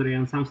mitochondria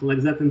and something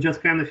like that, and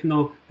just kind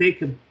of,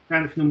 take a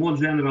kind of more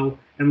general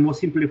and more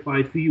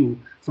simplified view.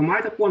 So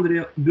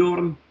mitochondria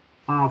burn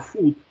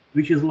food,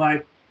 which is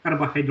like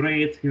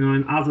carbohydrates,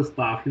 and other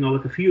stuff,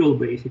 like a fuel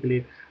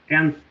basically,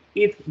 and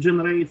it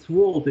generates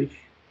voltage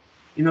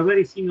in a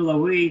very similar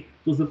way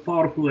to the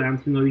power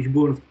plant, which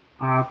burns,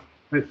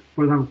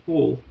 for example,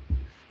 coal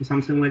or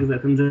something like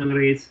that, and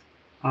generates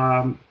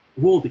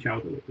voltage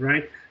out of it,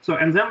 right? So,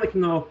 and then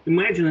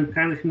imagine it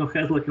kind of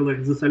has like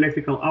this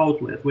electrical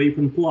outlet where you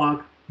can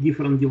plug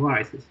different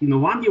devices.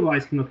 One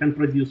device can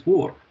produce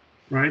work,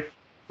 right?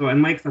 So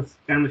and makes us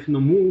kind of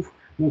move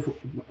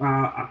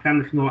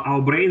kind of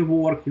our brain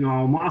work,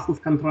 our muscles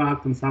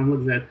contract and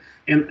something like that.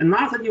 And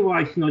another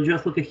device,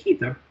 just like a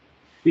heater,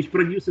 which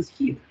produces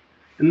heat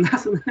and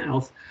nothing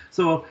else.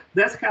 So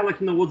that's kind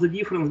of what's the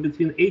difference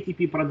between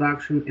ATP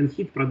production and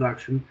heat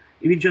production.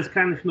 We just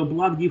kind of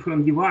plug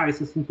different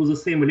devices into the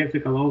same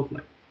electrical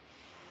outlet.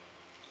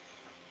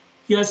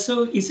 Yeah.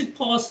 So is it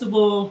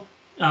possible?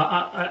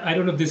 I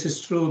don't know if this is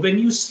true. When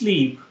you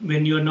sleep,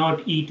 when you're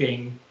not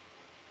eating,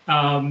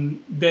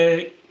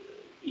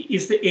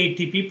 is the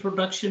ATP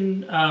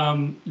production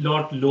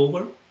lot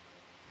lower?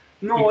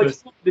 No,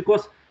 it's not,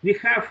 because we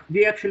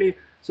actually,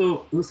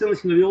 so the thing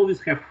is, we always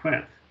have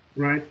fat,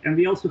 right? And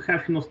we also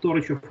have,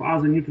 storage of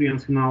other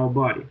nutrients in our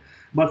body.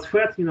 But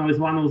fat, is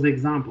one of the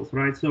examples,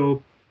 right?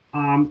 So,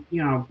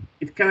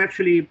 it can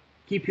actually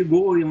keep you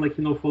going, like,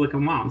 for like a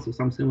month or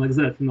something like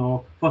that.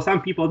 For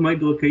some people, it might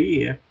be like a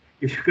year,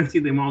 if you can see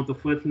the amount of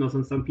fat,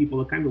 and some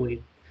people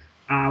accumulate.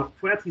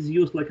 Fat is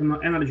used like an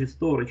energy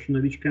storage,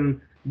 which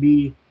can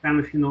be kind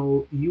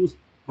of, used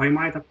by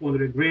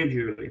mitochondria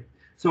gradually.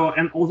 So,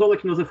 and although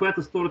like, the fat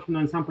is stored,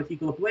 in some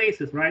particular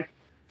places, right?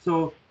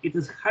 So it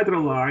is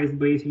hydrolyzed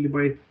basically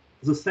by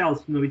the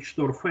cells, which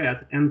store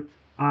fat. And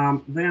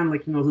then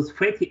like, these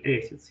fatty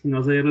acids,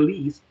 they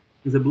release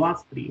in the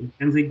bloodstream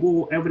and they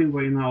go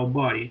everywhere in our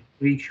body,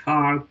 reach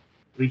heart,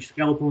 reach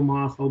skeletal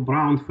muscle,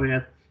 brown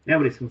fat,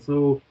 everything.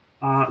 So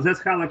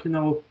that's how like,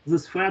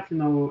 this fat,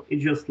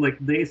 it's just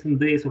like days and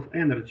days of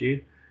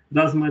energy.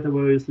 Doesn't matter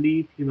where we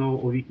sleep, or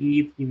we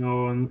eat,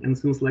 and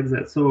things like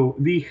that. So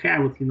we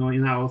have it,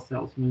 in our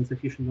cells, in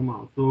sufficient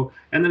amount. So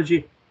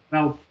energy,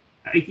 well,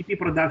 ATP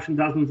production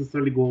doesn't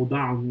necessarily go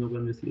down,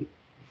 when we sleep.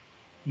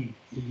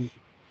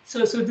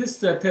 So this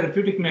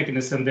therapeutic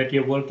mechanism that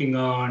you're working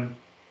on.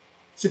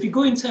 So if you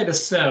go inside a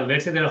cell,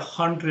 let's say there are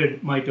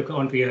 100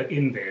 mitochondria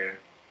in there,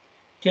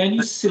 can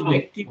you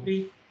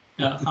selectively?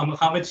 How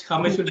much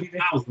would be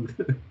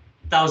there?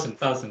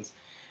 Thousands.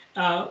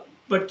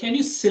 But can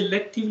you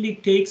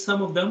selectively take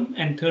some of them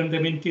and turn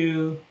them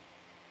into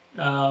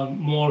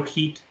more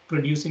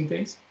heat-producing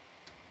things?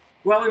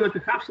 Well,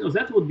 perhaps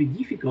that would be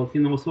difficult.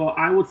 So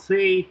I would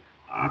say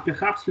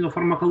perhaps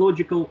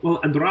pharmacological. Well,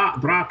 a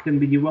drug can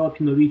be developed,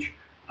 which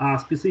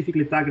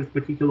specifically targets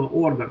particular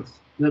organs.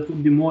 That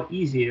would be more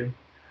easier.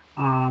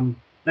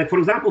 Like for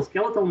example,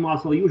 skeletal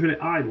muscle usually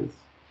idles.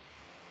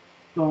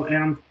 So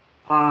and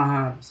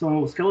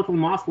so skeletal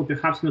muscle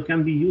perhaps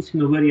can be used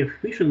very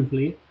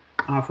efficiently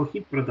for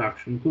heat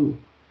production too.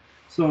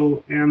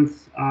 So and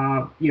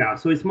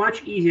so it's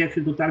much easier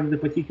actually to target a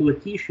particular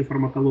tissue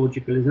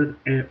pharmacologically than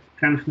a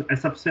kind of a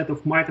subset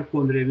of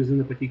mitochondria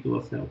within a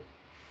particular cell.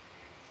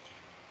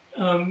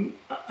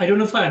 I don't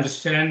know if I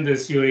understand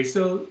this, Yuri.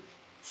 So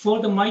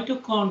for the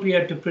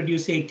mitochondria to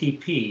produce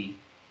ATP,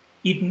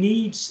 it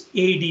needs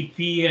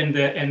ADP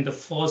and the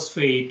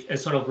phosphate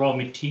as sort of raw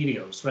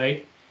materials,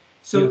 right?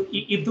 So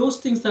if those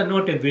things are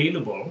not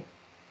available,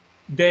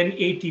 then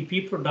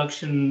ATP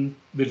production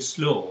will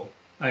slow,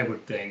 I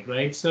would think,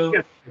 right? So,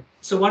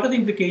 so what are the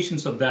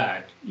implications of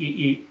that?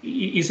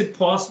 Is it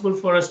possible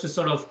for us to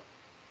sort of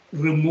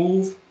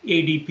remove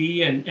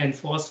ADP and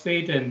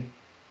phosphate and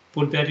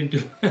put that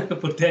into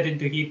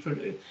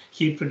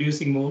heat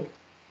producing mode?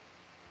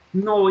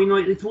 No,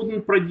 it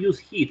wouldn't produce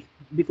heat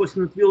because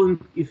it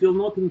will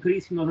not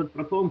increase, that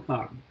proton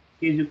current.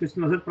 Because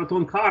that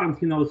proton current,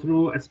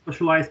 through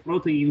specialized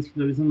proteins,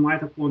 within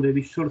mitochondria,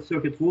 which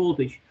short-circuit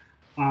voltage.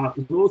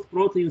 Those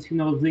proteins,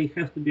 they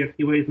have to be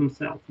activated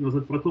themselves.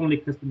 That proton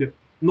link has to be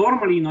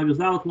normally,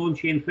 without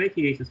long-chain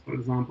fatty acids, for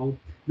example,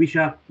 which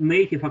are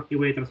native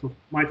activators of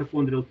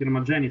mitochondrial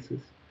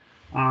thermogenesis,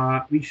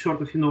 which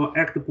sort of,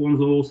 act upon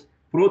those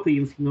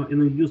proteins, and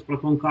induce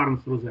proton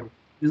current through them.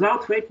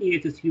 Without fatty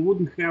acids, you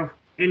wouldn't have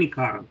any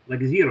current,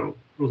 like zero,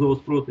 through those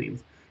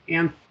proteins.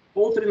 And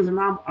altering the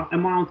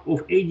amount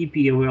of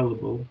ADP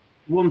available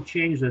won't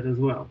change that as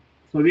well.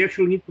 So we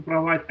actually need to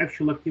provide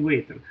actual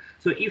activator.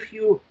 So if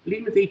you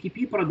limit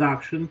ATP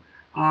production,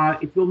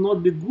 it will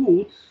not be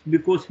good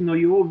because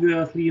you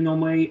obviously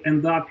may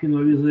end up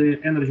with the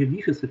energy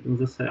deficit in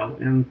the cell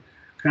and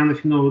kind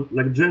of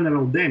like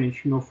general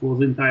damage for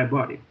the entire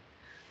body.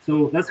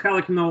 So that's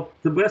how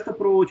the best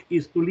approach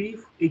is to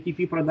leave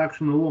ATP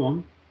production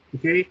alone,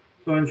 okay?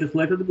 So and just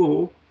let it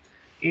go,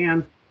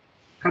 and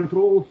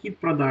control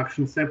heat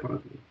production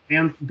separately,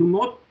 and do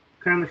not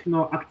kind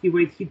of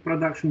activate heat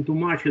production too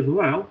much as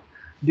well,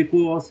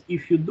 because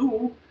if you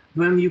do,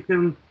 then you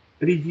can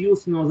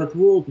reduce that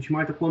voltage,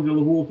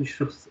 mitochondrial voltage,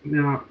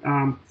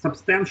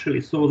 substantially,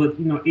 so that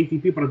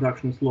ATP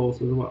production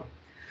slows as well.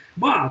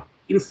 But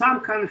in some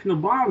kind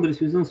of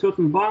boundaries, within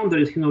certain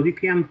boundaries, we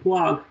can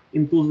plug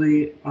into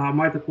the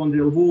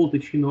mitochondrial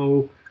voltage,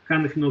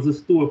 kind of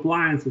these two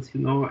appliances,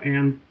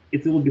 and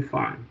it will be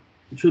fine.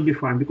 It should be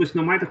fine because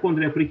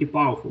mitochondria are pretty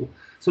powerful.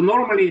 So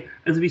normally,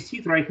 as we see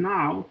it right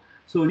now,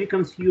 so we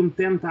consume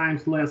 10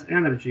 times less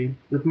energy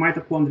that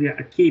mitochondria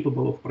are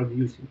capable of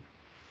producing.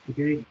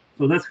 Okay,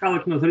 so that's how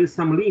there is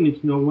some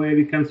limit, where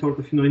we can sort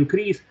of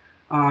increase,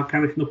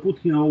 kind of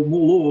put more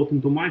load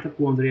into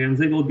mitochondria, and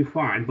they will be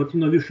fine. But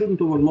we shouldn't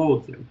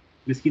overload them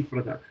with heat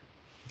production.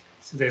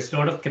 So there's a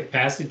lot of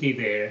capacity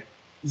there.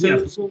 So,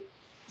 yes.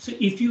 So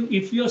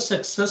if you're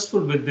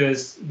successful with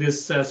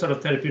this sort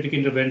of therapeutic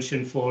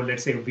intervention for,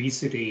 let's say,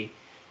 obesity,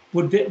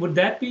 would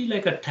that be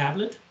like a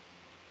tablet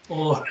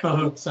or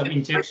some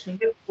injection?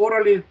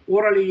 Orally,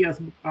 yes,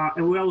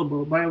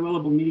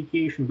 bioavailable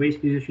medication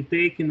basically that you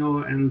take,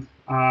 and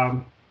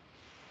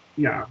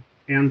yeah,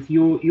 and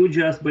you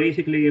just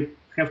basically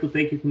have to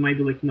take it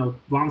maybe like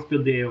once per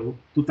day or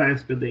 2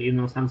 times per day,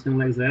 something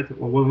like that,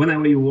 or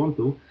whenever you want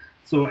to.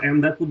 So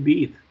and that would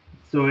be it.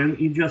 So and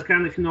you just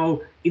kind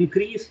of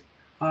increase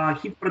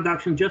heat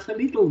production just a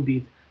little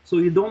bit, so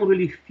you don't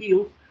really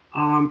feel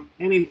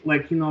any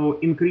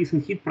increase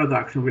in heat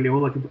production really, or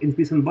like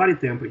increase in body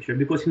temperature,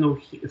 because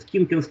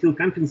skin can still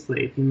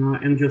compensate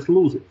and just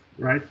lose it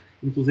right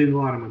into the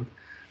environment.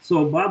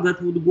 So but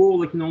that would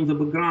go on the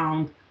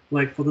background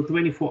like for the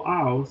 24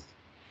 hours,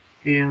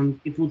 and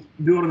it would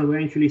burn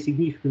eventually a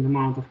significant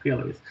amount of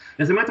calories.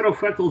 As a matter of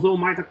fact, although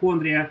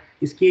mitochondria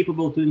is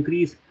capable to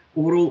increase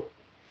overall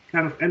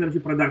kind of energy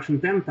production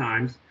 10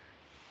 times,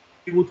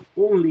 it would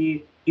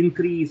only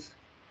increase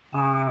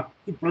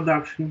heat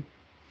production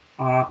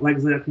like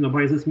that,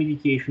 by this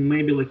medication,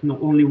 maybe like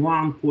only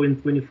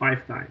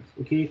 1.25 times,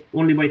 okay,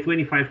 only by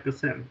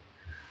 25%,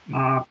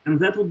 and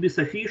that would be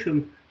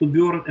sufficient to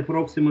burn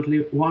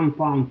approximately 1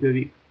 pound per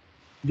week,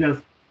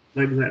 just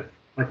like that,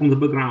 like on the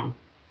background,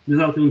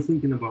 without even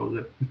thinking about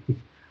that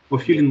or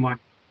feeling much.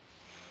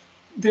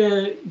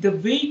 The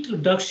weight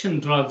reduction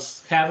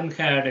drugs haven't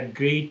had a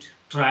great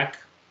track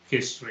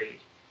history.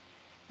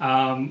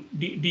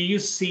 Do you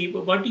see,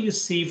 what do you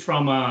see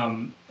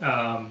from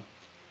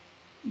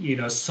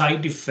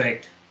side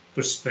effect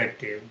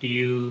perspective? Do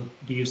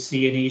you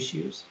see any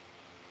issues?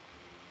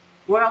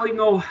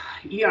 Well,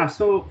 yeah.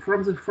 So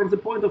from the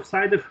point of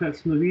side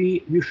effects,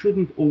 we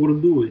shouldn't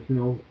overdo it,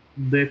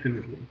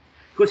 definitely,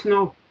 because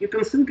you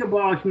can think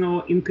about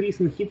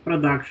increasing heat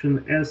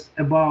production as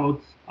about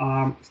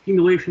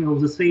stimulation of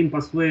the same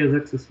pathway as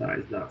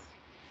exercise does,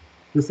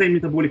 the same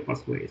metabolic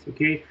pathways.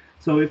 Okay.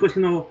 So because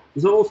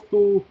those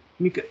two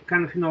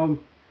kind of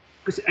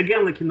because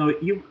again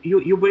you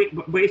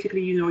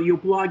basically you're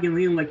plugging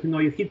in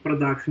your heat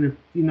production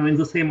in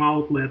the same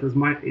outlet as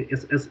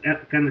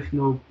kind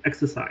of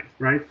exercise,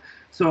 right?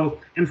 So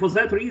and for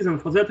that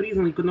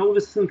reason you can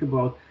always think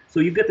about, so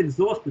you get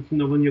exhausted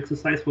when you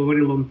exercise for a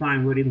very long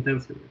time, very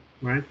intensively,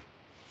 right?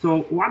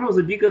 So one of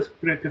the biggest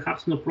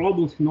perhaps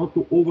problems not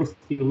to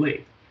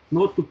overstimulate,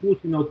 not to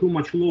put too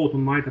much load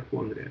on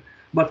mitochondria,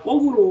 but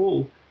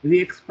overall we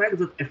expect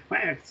that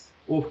effects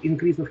of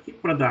increase of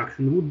heat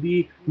production would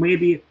be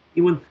maybe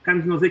even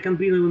kind of they can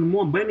bring even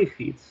more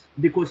benefits,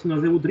 because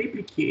they would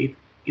replicate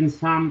to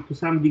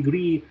some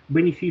degree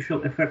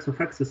beneficial effects of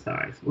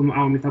exercise on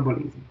our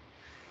metabolism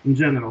in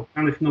general,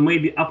 kind of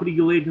maybe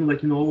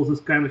upregulating all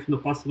this kind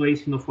of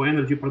pathways for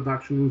energy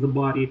production in the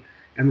body,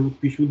 and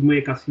which would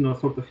make us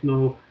sort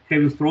of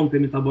having stronger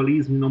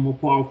metabolism, more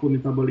powerful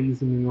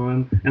metabolism,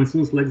 and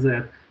things like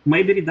that.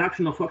 Maybe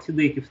reduction of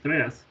oxidative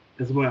stress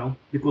as well,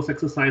 because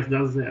exercise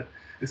does that.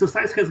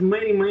 Exercise has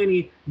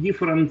many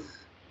different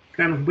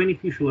kind of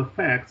beneficial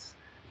effects.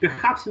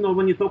 Perhaps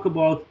when you talk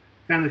about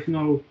kind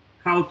of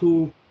how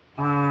to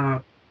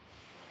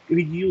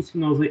reduce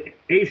the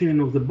aging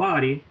of the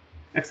body,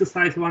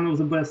 exercise one of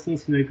the best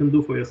things you can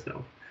do for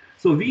yourself.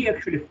 So we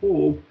actually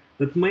hope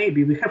that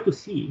maybe, we have to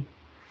see,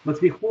 but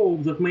we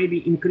hope that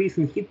maybe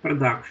increasing heat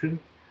production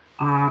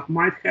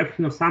might have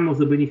some of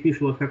the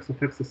beneficial effects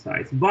of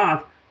exercise,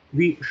 but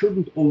we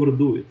shouldn't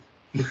overdo it,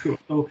 for sure.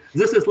 So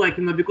this is like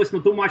because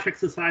too much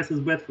exercise is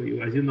bad for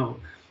you, as you know.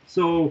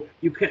 So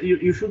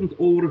you shouldn't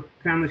over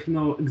kind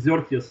of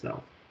exert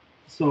yourself.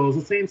 So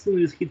the same thing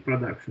with heat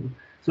production.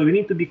 So we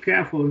need to be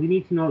careful. We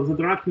need the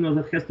drug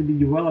that has to be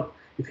developed.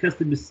 It has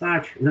to be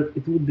such that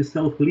it would be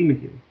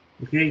self-limiting.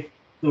 Okay.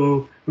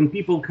 So when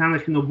people kind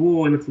of,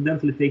 go and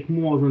accidentally take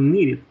more than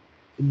needed,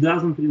 it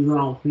doesn't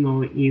result,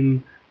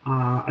 in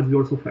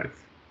adverse effects.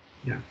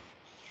 Yeah.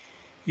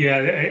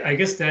 Yeah, I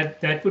guess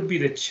that would be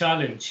the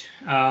challenge.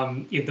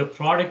 If the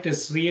product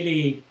is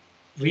really,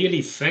 really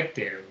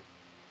effective,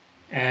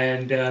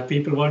 and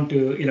people want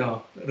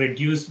to,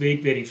 reduce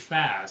weight very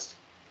fast,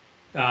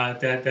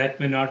 that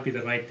may not be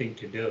the right thing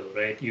to do,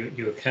 right?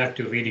 You have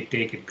to really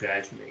take it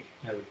gradually,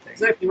 I would think.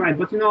 Exactly right.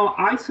 But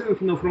I think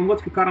from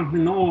what we currently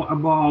know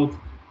about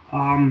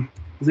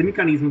the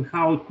mechanism,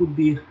 how it could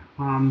be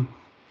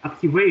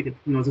activated,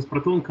 this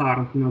proton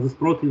current, these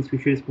proteins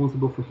which are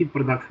responsible for heat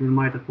production in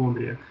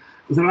mitochondria.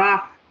 There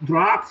are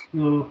drugs,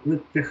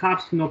 that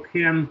perhaps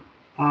can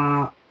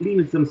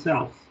limit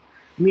themselves,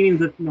 meaning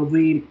that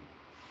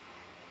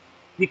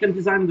we can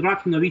design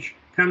drugs which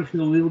can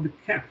will be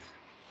kept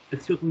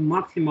at certain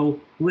maximal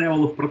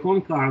level of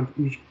proton current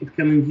which it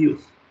can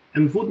induce,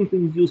 and wouldn't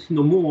induce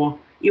more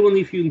even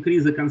if you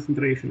increase the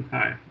concentration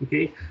higher.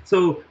 Okay,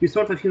 so we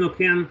sort of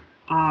can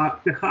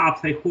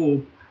perhaps, I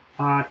hope,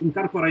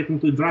 incorporate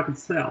into the drug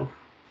itself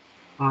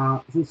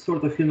this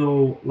sort of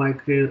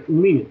like a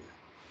limit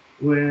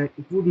where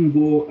it wouldn't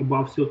go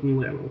above certain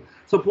level.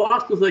 So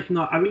plus to that,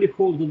 I really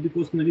hope that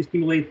because we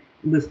stimulate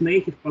this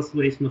native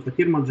pathways for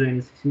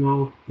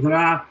thermogenesis, there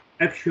are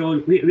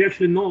we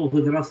actually know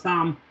that there are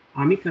some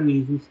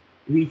mechanisms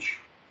which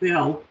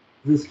tell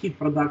this heat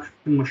production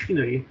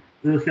machinery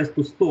that it has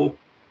to stop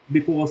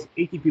because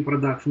ATP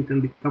production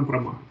can be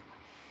compromised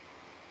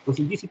because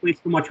it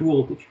dissipates too much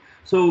voltage.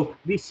 So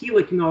we see,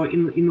 like,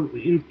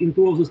 in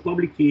two of those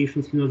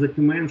publications, that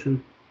you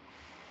mentioned,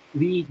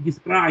 we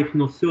describe,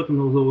 certain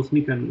of those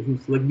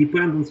mechanisms, like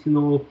dependence,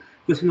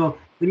 because,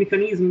 the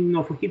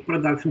mechanism, for heat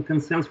production can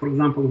sense, for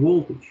example,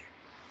 voltage.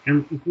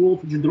 And if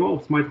voltage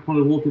drops,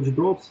 mitochondrial voltage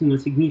drops,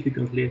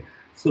 significantly,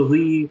 so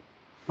the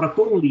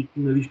proton leak,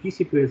 which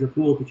dissipates that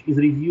voltage, is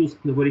reduced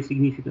very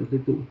significantly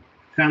too,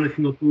 kind of,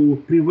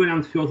 to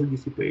prevent further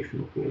dissipation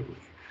of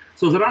voltage.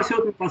 So there are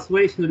certain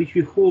pathways, which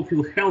we hope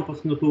will help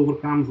us, to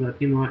overcome that,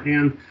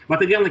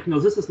 but again, like,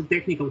 this is a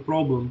technical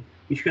problem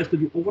which has to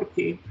be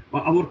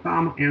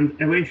overcome, and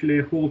eventually,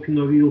 I hope,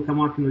 we will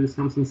come up, with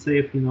something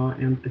safe,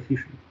 and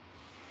efficient.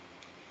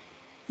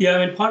 Yeah,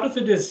 I mean, part of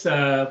it is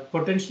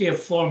potentially a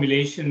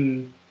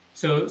formulation.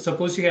 So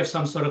suppose you have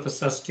some sort of a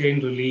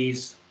sustained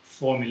release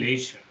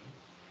formulation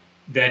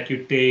that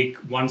you take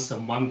once a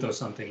month or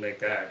something like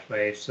that,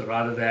 right? So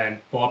rather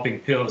than popping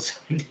pills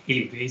on a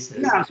daily basis.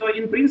 Yeah. So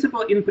in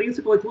principle,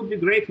 it would be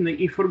great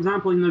if, for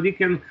example, we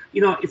can,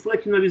 it's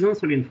like, with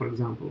insulin, for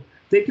example,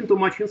 taking too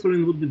much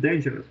insulin would be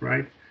dangerous,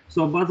 right?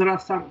 So, but there are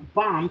some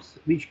pumps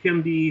which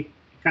can be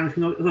kind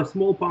of, the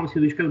small pumps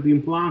which can be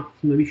implanted,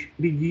 which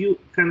reduce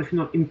kind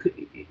of,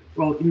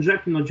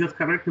 inject, just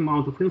correct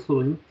amount of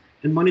insulin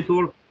and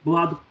monitor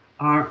blood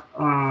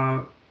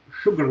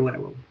sugar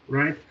level,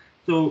 right?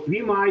 So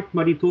we might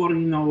monitor,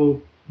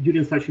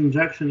 during such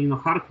injection,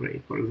 heart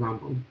rate, for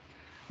example,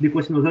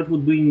 because that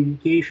would be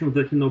indication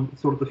that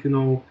sort of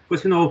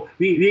because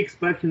we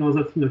expect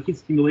that heat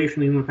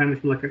stimulation kind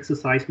of like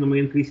exercise may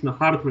increase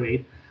heart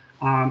rate,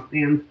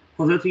 and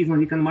for that reason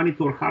we can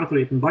monitor heart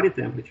rate and body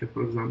temperature,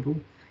 for example,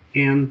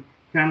 and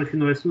kind of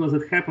as soon as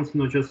it happens,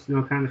 just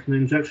kind of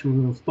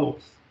injection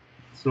stops.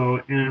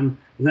 So, and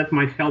that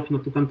might help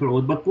to control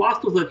it. But plus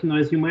to that,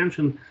 as you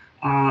mentioned,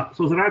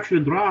 so there are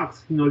actually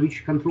drugs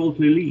which control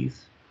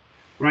release,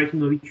 right?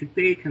 Which you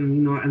take,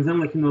 and and then,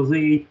 like,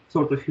 they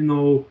sort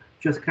of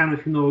just kind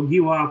of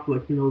give up,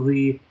 like,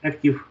 the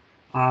active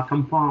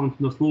compound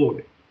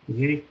slowly.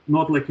 Okay,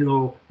 not like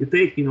you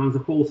take, and the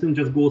whole thing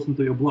just goes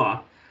into your blood,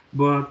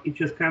 but it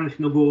just kind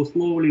of goes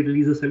slowly,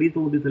 releases a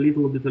little bit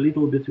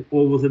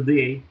over the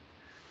day,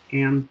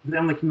 and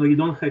then, like, you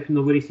don't have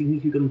very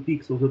significant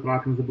peaks of the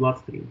drug in the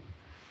bloodstream,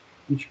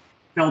 which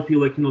help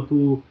you, like,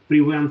 to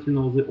prevent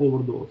the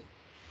overdose.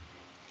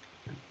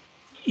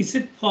 Is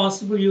it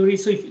possible, Yuri?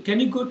 So can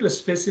you go to a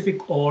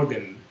specific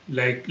organ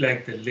like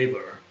the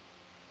liver,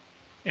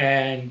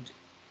 and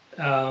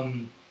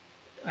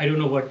I don't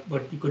know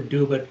what you could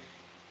do, but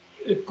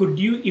could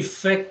you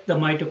affect the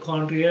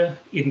mitochondria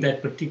in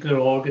that particular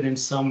organ in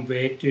some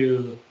way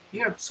to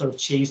sort of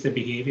change the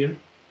behavior?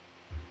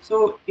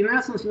 So in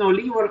essence,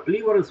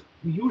 liver is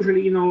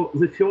usually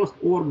the first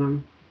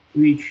organ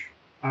which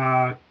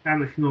kind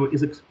of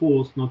is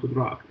exposed to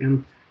drug,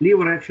 and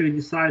liver actually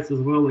decides as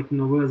well, like,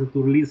 whether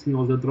to release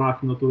the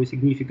drug to a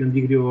significant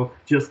degree or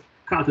just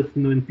cut it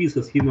in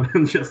pieces,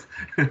 and just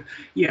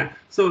yeah.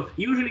 So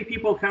usually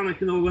people kind of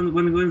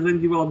when they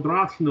develop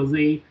drugs,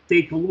 they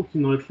take a look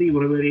at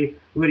liver very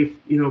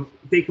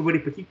take a very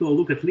particular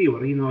look at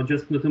liver,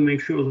 just to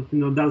make sure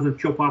that doesn't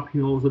chop up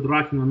the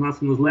drug,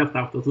 nothing is left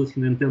after this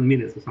in 10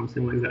 minutes or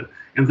something like that,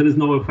 and there is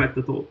no effect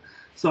at all.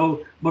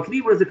 So, but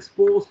liver is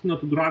exposed to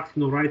drugs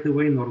right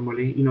away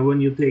normally, when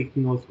you take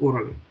it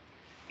orally.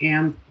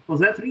 And for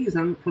that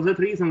reason,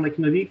 like,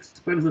 we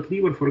expect that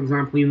liver, for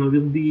example,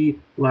 will be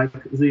like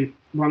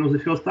one of the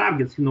first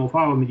targets, of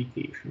our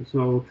medication.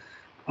 So,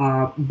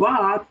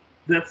 but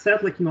that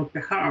said, like,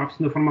 perhaps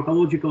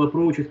pharmacological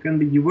approaches can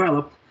be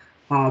developed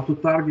to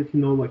target,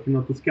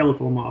 to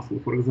skeletal muscle,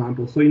 for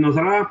example. So,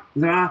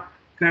 there are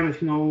kind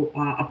of,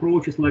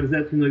 approaches like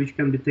that, which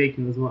can be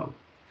taken as well.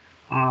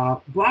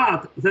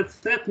 But that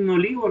said,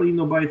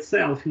 liver, by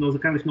itself, the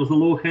kind of, the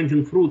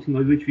low-hanging fruit,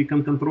 which we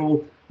can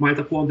control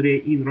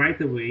mitochondria in right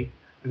away,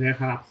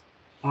 perhaps.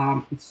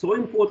 It's so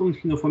important,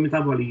 for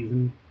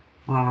metabolism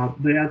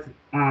that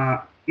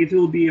it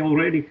will be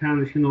already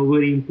kind of,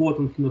 very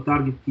important,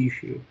 target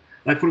tissue.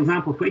 Like, for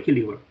example, fatty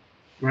liver,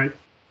 right?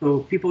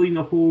 So people,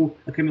 who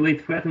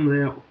accumulate fat in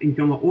their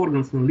internal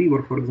organs and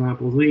liver, for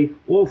example, they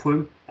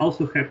often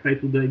also have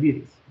type 2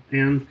 diabetes.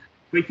 And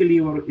fatty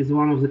liver is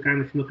one of the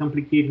kind of,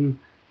 complicating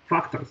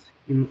factors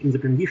in the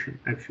condition,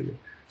 actually.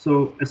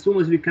 So as soon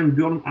as we can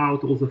burn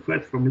out all the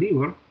fat from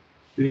liver,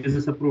 with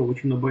this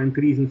approach, by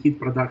increasing heat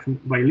production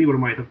by liver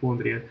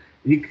mitochondria,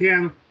 we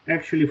can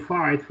actually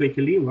fight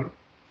fatty liver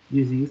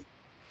disease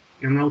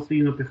and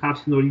also,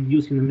 perhaps,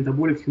 reducing the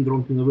metabolic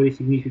syndrome to a very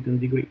significant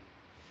degree.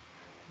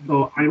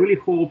 So I really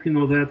hope,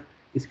 that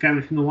it's kind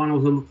of, one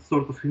of the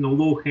sort of,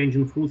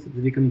 low-hanging fruits that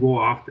we can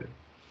go after.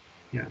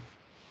 Yeah.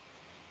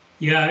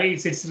 Yeah,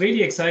 it's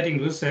really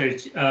exciting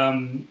research.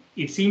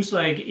 It seems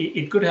like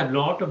it could have a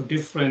lot of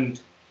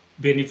different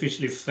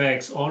beneficial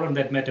effects all on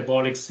that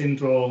metabolic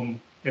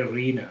syndrome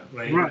arena,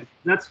 right? Right,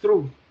 that's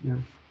true. Yeah.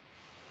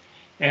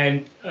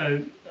 And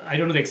I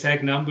don't know the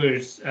exact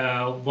numbers,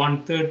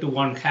 1/3 to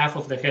 1/2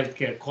 of the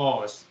healthcare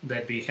costs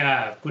that we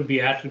have could be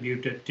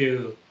attributed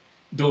to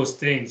those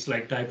things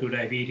like type 2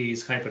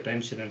 diabetes,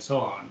 hypertension, and so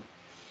on.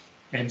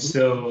 And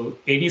so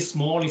any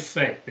small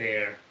effect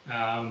there,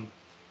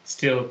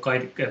 still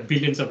quite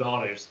billions of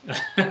dollars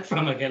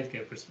from a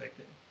healthcare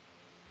perspective.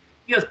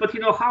 Yes, but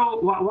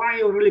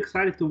why I'm really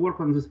excited to work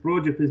on this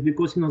project is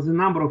because the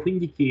number of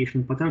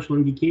potential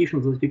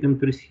indications that we can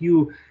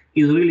pursue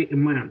is really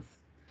immense.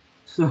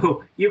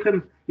 So you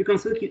can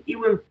see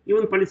even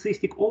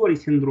polycystic ovary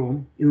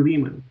syndrome in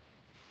women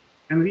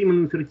and women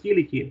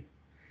infertility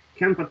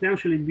can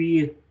potentially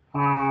be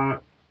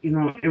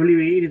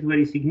alleviated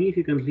very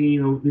significantly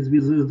with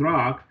this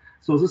drug.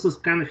 So this is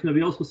kind of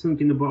we're also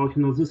thinking about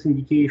this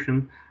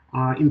indication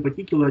in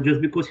particular,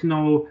 just because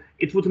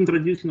it would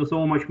introduce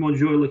so much more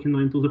joy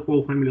into the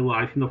whole family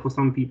life for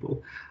some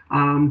people.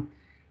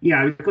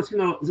 Yeah, because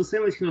the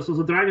same is so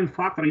the driving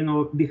factor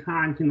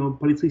behind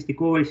polycystic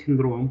ovary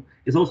syndrome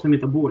is also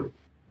metabolic.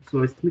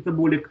 So it's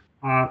metabolic,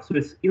 so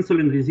it's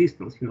insulin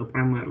resistance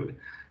primarily.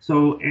 So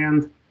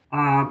and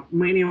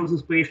many of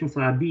these patients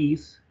are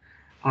obese,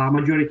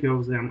 majority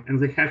of them, and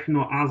they have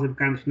other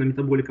kind of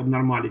metabolic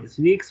abnormalities.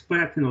 We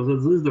expect that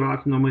this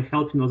drug may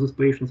help these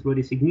patients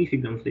very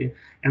significantly,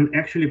 and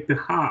actually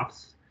perhaps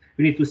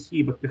we need to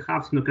see, but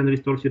perhaps can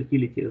restore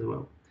fertility as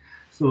well.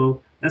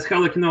 So that's how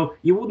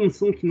you wouldn't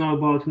think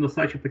about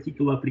such a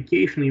particular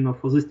application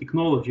for this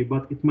technology,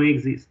 but it may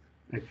exist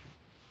actually.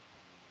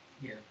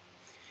 Yeah.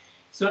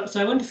 So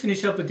I want to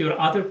finish up with your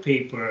other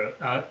paper.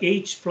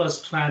 H+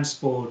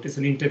 transport is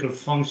an integral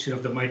function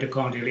of the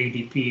mitochondrial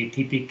ADP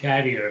ATP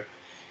carrier.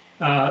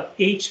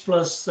 H+,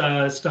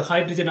 the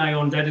hydrogen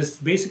ion, that is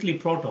basically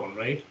proton,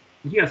 right?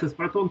 Yes, it's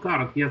proton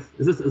current. Yes,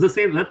 it's the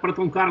same that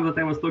proton current that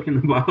I was talking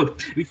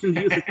about, which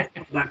induces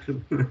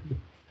production.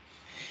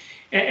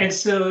 And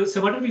so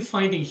what are we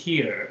finding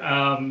here?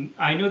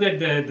 I know that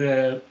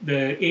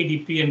the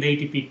ADP and the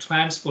ATP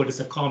transport is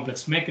a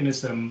complex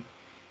mechanism,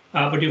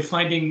 but you're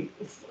finding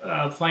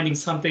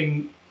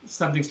something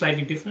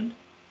slightly different.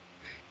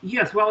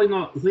 Yes, well,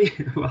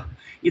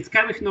 it's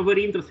kind of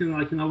very interesting.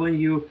 Like when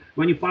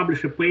you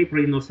publish a paper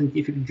in a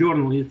scientific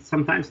journal, it's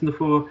sometimes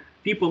for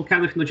people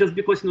kind of just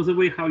because the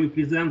way how you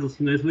present this,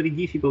 it's very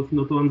difficult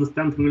to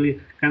understand really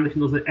kind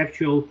of the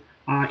actual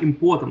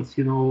importance,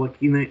 like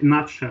in a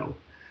nutshell.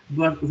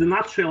 But the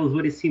nutshell is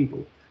very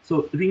simple.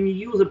 So when you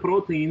use a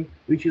protein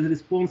which is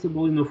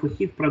responsible for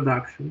heat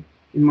production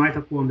in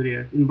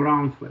mitochondria, in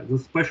brown fat, the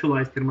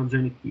specialized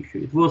thermogenic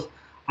tissue, it was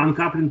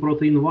uncoupling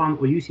protein 1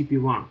 or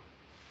UCP1,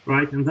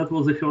 right? And that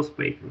was the first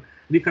paper.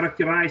 We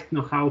characterized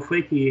how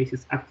fatty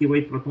acids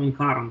activate proton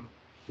current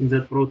in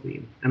that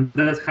protein, and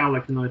that's how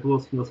it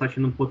was such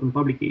an important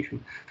publication.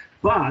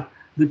 But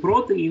the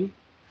protein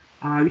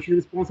which is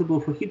responsible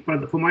for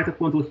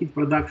mitochondrial heat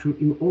production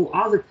in all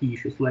other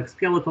tissues like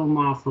skeletal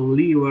muscle,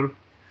 liver,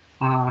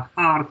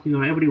 heart,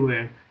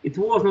 everywhere. It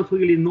was not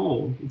really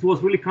known. It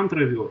was really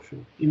controversial.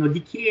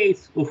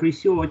 Decades of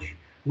research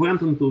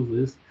went into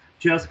this,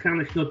 just kind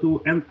of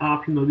to end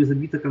up with a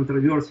bit of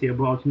controversy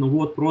about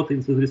what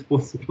proteins is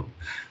responsible.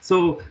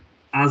 So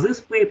this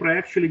paper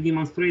actually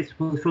demonstrates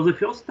for the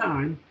first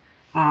time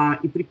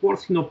it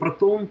reports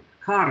proton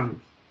current,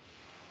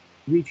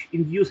 which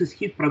induces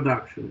heat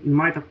production in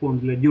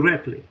mitochondria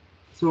directly.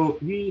 So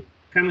we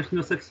kind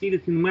of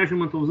succeeded in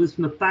measurement of this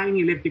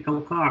tiny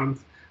electrical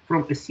currents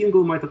from a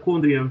single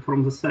mitochondrion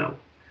from the cell.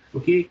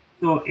 Okay,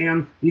 so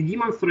and we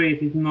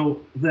demonstrated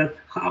that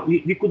how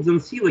we could then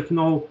see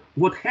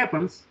what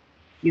happens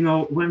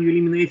when you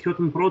eliminate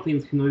certain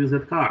proteins with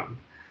that current.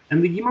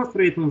 And we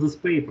demonstrate in this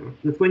paper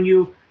that when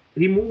you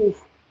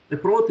remove a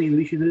protein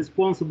which is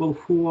responsible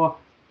for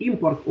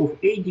import of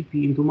ADP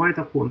into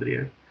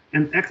mitochondria,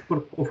 and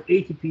export of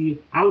ATP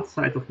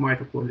outside of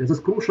mitochondria. This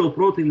crucial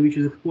protein, which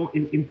is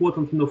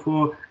important,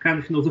 for kind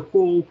of, the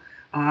whole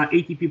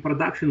ATP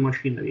production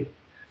machinery.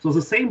 So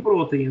the same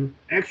protein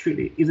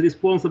actually is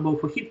responsible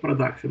for heat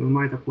production in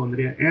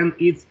mitochondria, and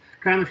it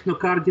kind of,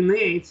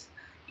 coordinates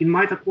in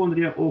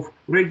mitochondria of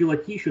regular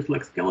tissues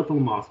like skeletal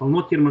muscle,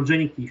 not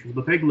thermogenic tissues,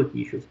 but regular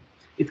tissues.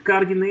 It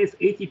coordinates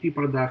ATP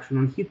production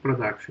and heat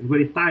production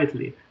very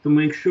tightly to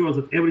make sure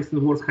that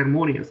everything works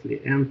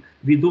harmoniously and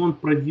we don't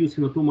produce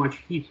too much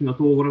heat to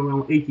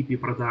overwhelm ATP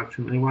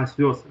production and vice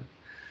versa.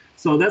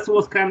 So that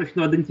was kind of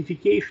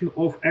identification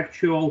of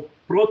actual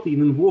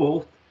protein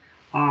involved,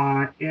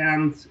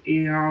 and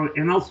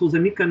also the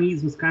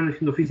mechanisms, kind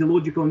of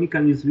physiological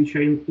mechanisms which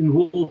are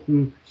involved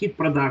in heat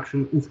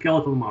production in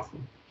skeletal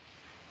muscle.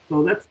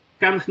 So that's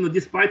kind of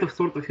despite of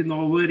sort of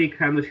very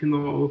kind of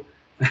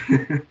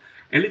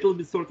a little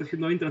bit sort of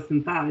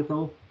interesting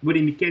title,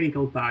 very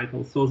mechanical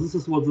title. So this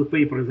is what the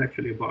paper is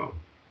actually about.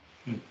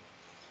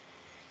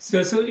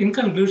 So in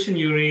conclusion,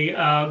 Yuri,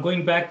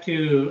 going back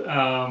to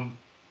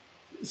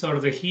sort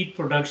of the heat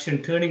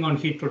production, turning on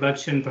heat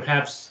production,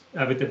 perhaps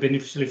with a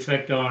beneficial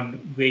effect on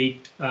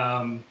weight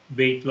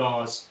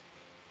loss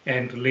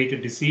and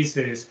related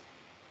diseases.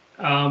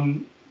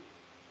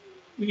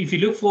 If you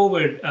look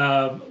forward,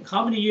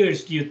 how many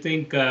years do you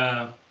think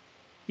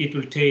it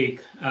will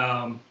take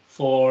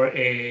for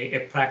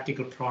a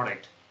practical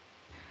product?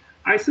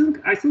 I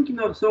think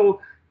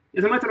so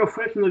as a matter of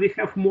fact, we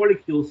have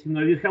molecules,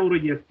 we have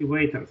already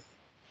activators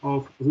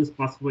of these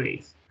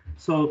pathways.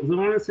 So the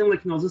only thing,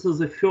 this is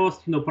the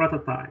first,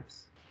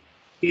 prototypes.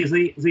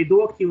 Okay, they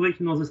do activate,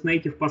 these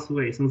native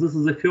pathways, and this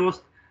is the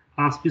first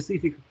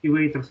specific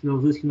activators,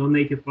 these,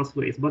 native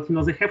pathways. But,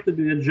 they have to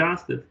be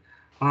adjusted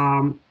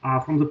from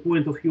the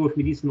point of view of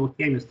medicinal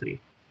chemistry.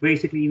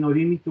 Basically,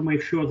 we need to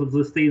make sure that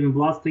they stay in the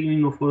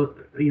bloodstream, for,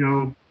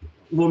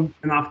 long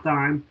enough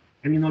time.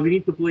 And, we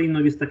need to play,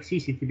 with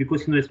toxicity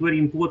because, it's very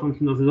important,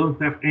 they don't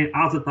have any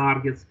other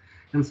targets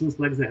and things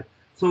like that.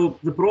 So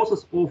the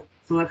process of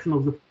selection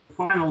of the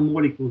final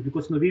molecules,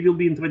 because, we will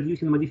be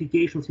introducing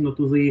modifications,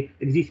 to the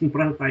existing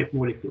prototype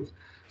molecules.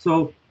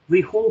 So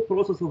the whole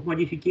process of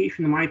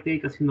modification might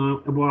take us,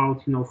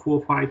 about, 4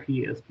 or 5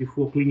 years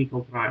before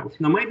clinical trials,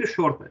 maybe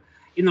shorter.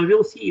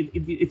 We'll see.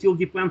 It will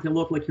depend a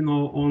lot,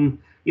 on,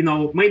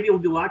 maybe we'll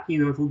be lucky,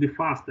 it will be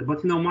faster.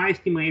 But, my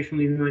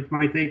estimation, it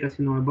might take us,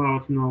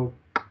 about,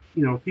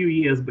 few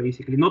years,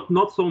 basically,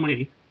 not so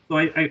many. So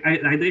I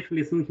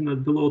definitely think,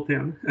 below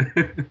 10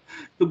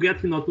 to get,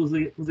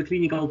 to the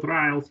clinical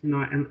trials,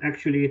 and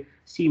actually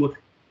see what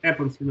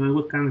happens,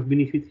 what kind of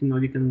benefits,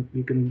 we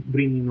can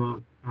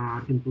bring,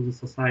 into the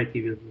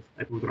society with this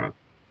type of drug.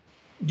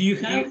 Do you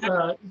have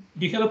a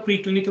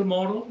preclinical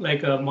model,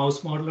 like a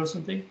mouse model or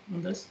something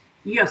on this?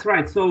 Yes,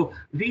 right. So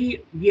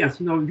we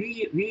will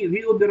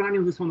be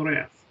running this on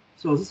rats.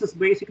 So this is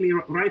basically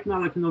right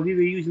now, we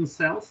were using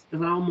cells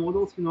as our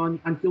models,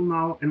 until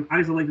now, and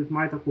isolated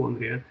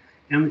mitochondria.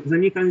 And the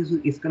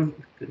mechanism is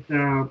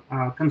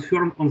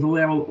confirmed on the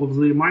level of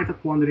the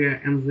mitochondria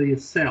and the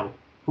cell,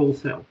 whole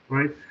cell,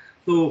 right?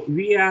 So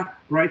we are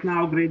right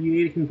now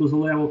graduating to the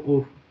level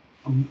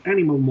of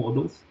animal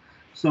models.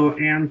 So,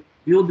 and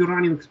we'll be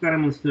running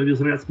experiments with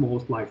rats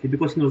most likely,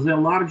 because they're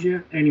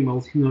larger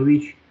animals,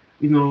 which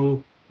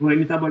where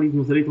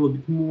metabolism is a little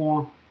bit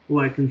more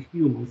like in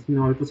humans,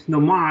 because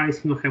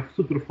mice have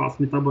super fast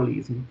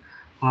metabolism,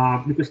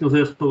 because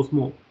they're so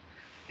small.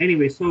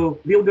 Anyway, so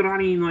we'll be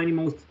running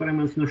animals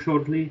experiments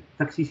shortly,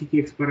 toxicity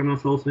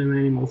experiments also in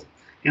animals,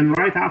 and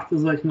right after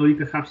that, we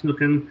perhaps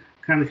can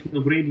kind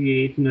of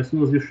graduate. As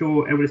soon as we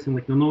show everything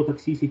no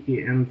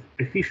toxicity and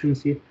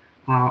efficiency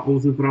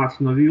of the drugs,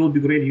 we will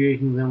be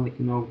graduating them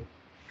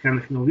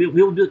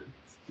we'll be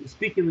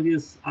speaking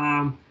with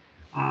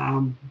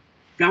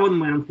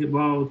government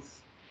about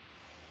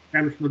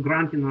kind of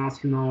granting us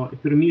a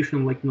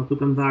permission to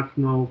conduct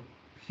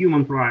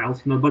human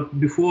trials, but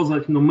before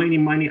that,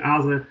 many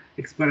other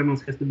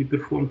experiments has to be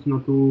performed,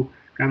 to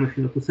kind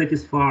of to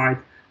satisfy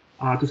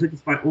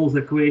all the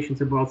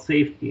equations about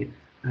safety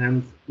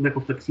and lack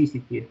of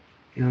toxicity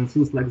and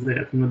things like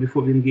that,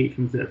 before we engage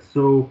in that.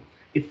 So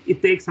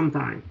it takes some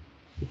time.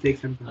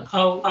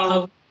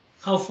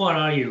 How far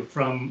are you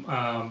from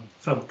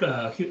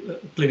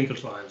clinical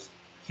trials?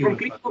 From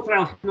clinical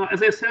trials,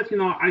 as I said,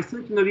 I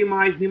think we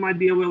might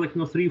be away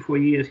 3 or 4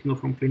 years,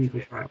 from clinical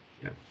trials.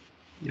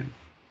 Yeah.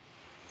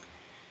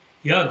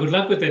 Yeah, good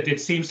luck with it. It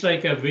seems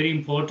like a very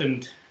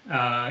important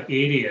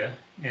area,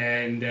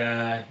 and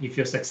if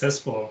you're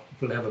successful,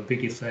 it will have a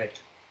big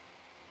effect.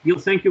 Bill,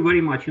 thank you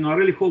very much. I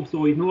really hope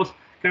so. It was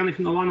kind of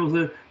one of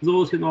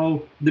those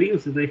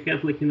dreams that I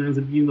had in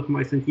the beginning of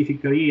my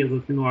scientific career,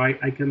 that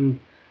I can.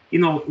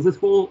 This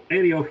whole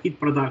area of heat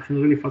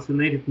production really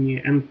fascinated me,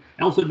 and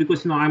also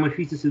because I'm a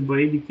physicist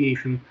by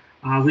education,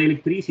 the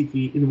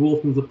electricity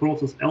involved in the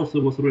process also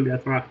was really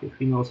attractive.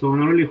 So I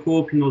really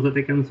hope that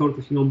I can sort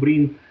of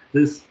bring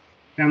this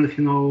kind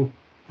of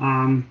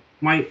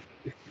my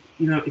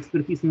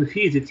expertise in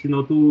physics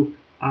to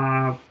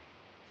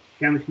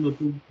kind of,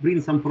 to bring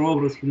some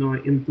progress,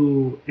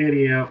 into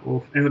area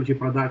of energy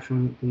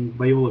production in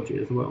biology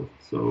as well.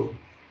 So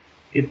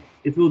it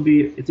will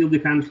be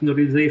kind of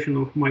realization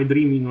of my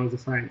dream, as a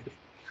scientist.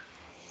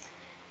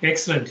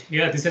 Excellent.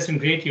 Yeah, this has been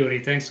great, Yuri.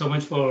 Thanks so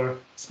much for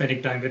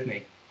spending time with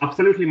me.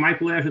 Absolutely, my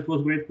pleasure. It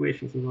was great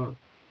questions as well.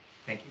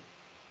 Thank you.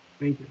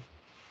 Thank you.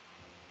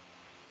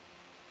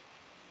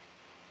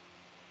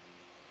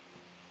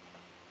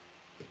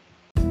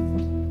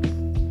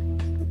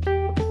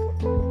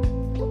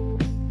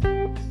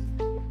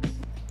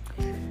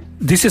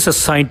 This is a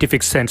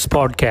Scientific Sense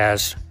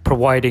podcast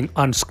providing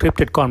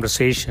unscripted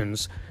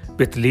conversations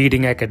with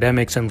leading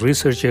academics and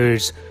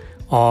researchers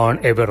on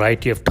a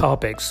variety of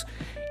topics.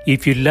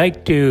 If you'd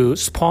like to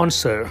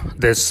sponsor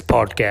this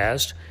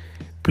podcast,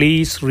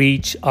 please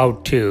reach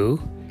out to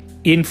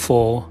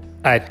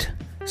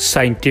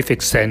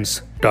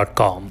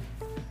info@scientificsense.com.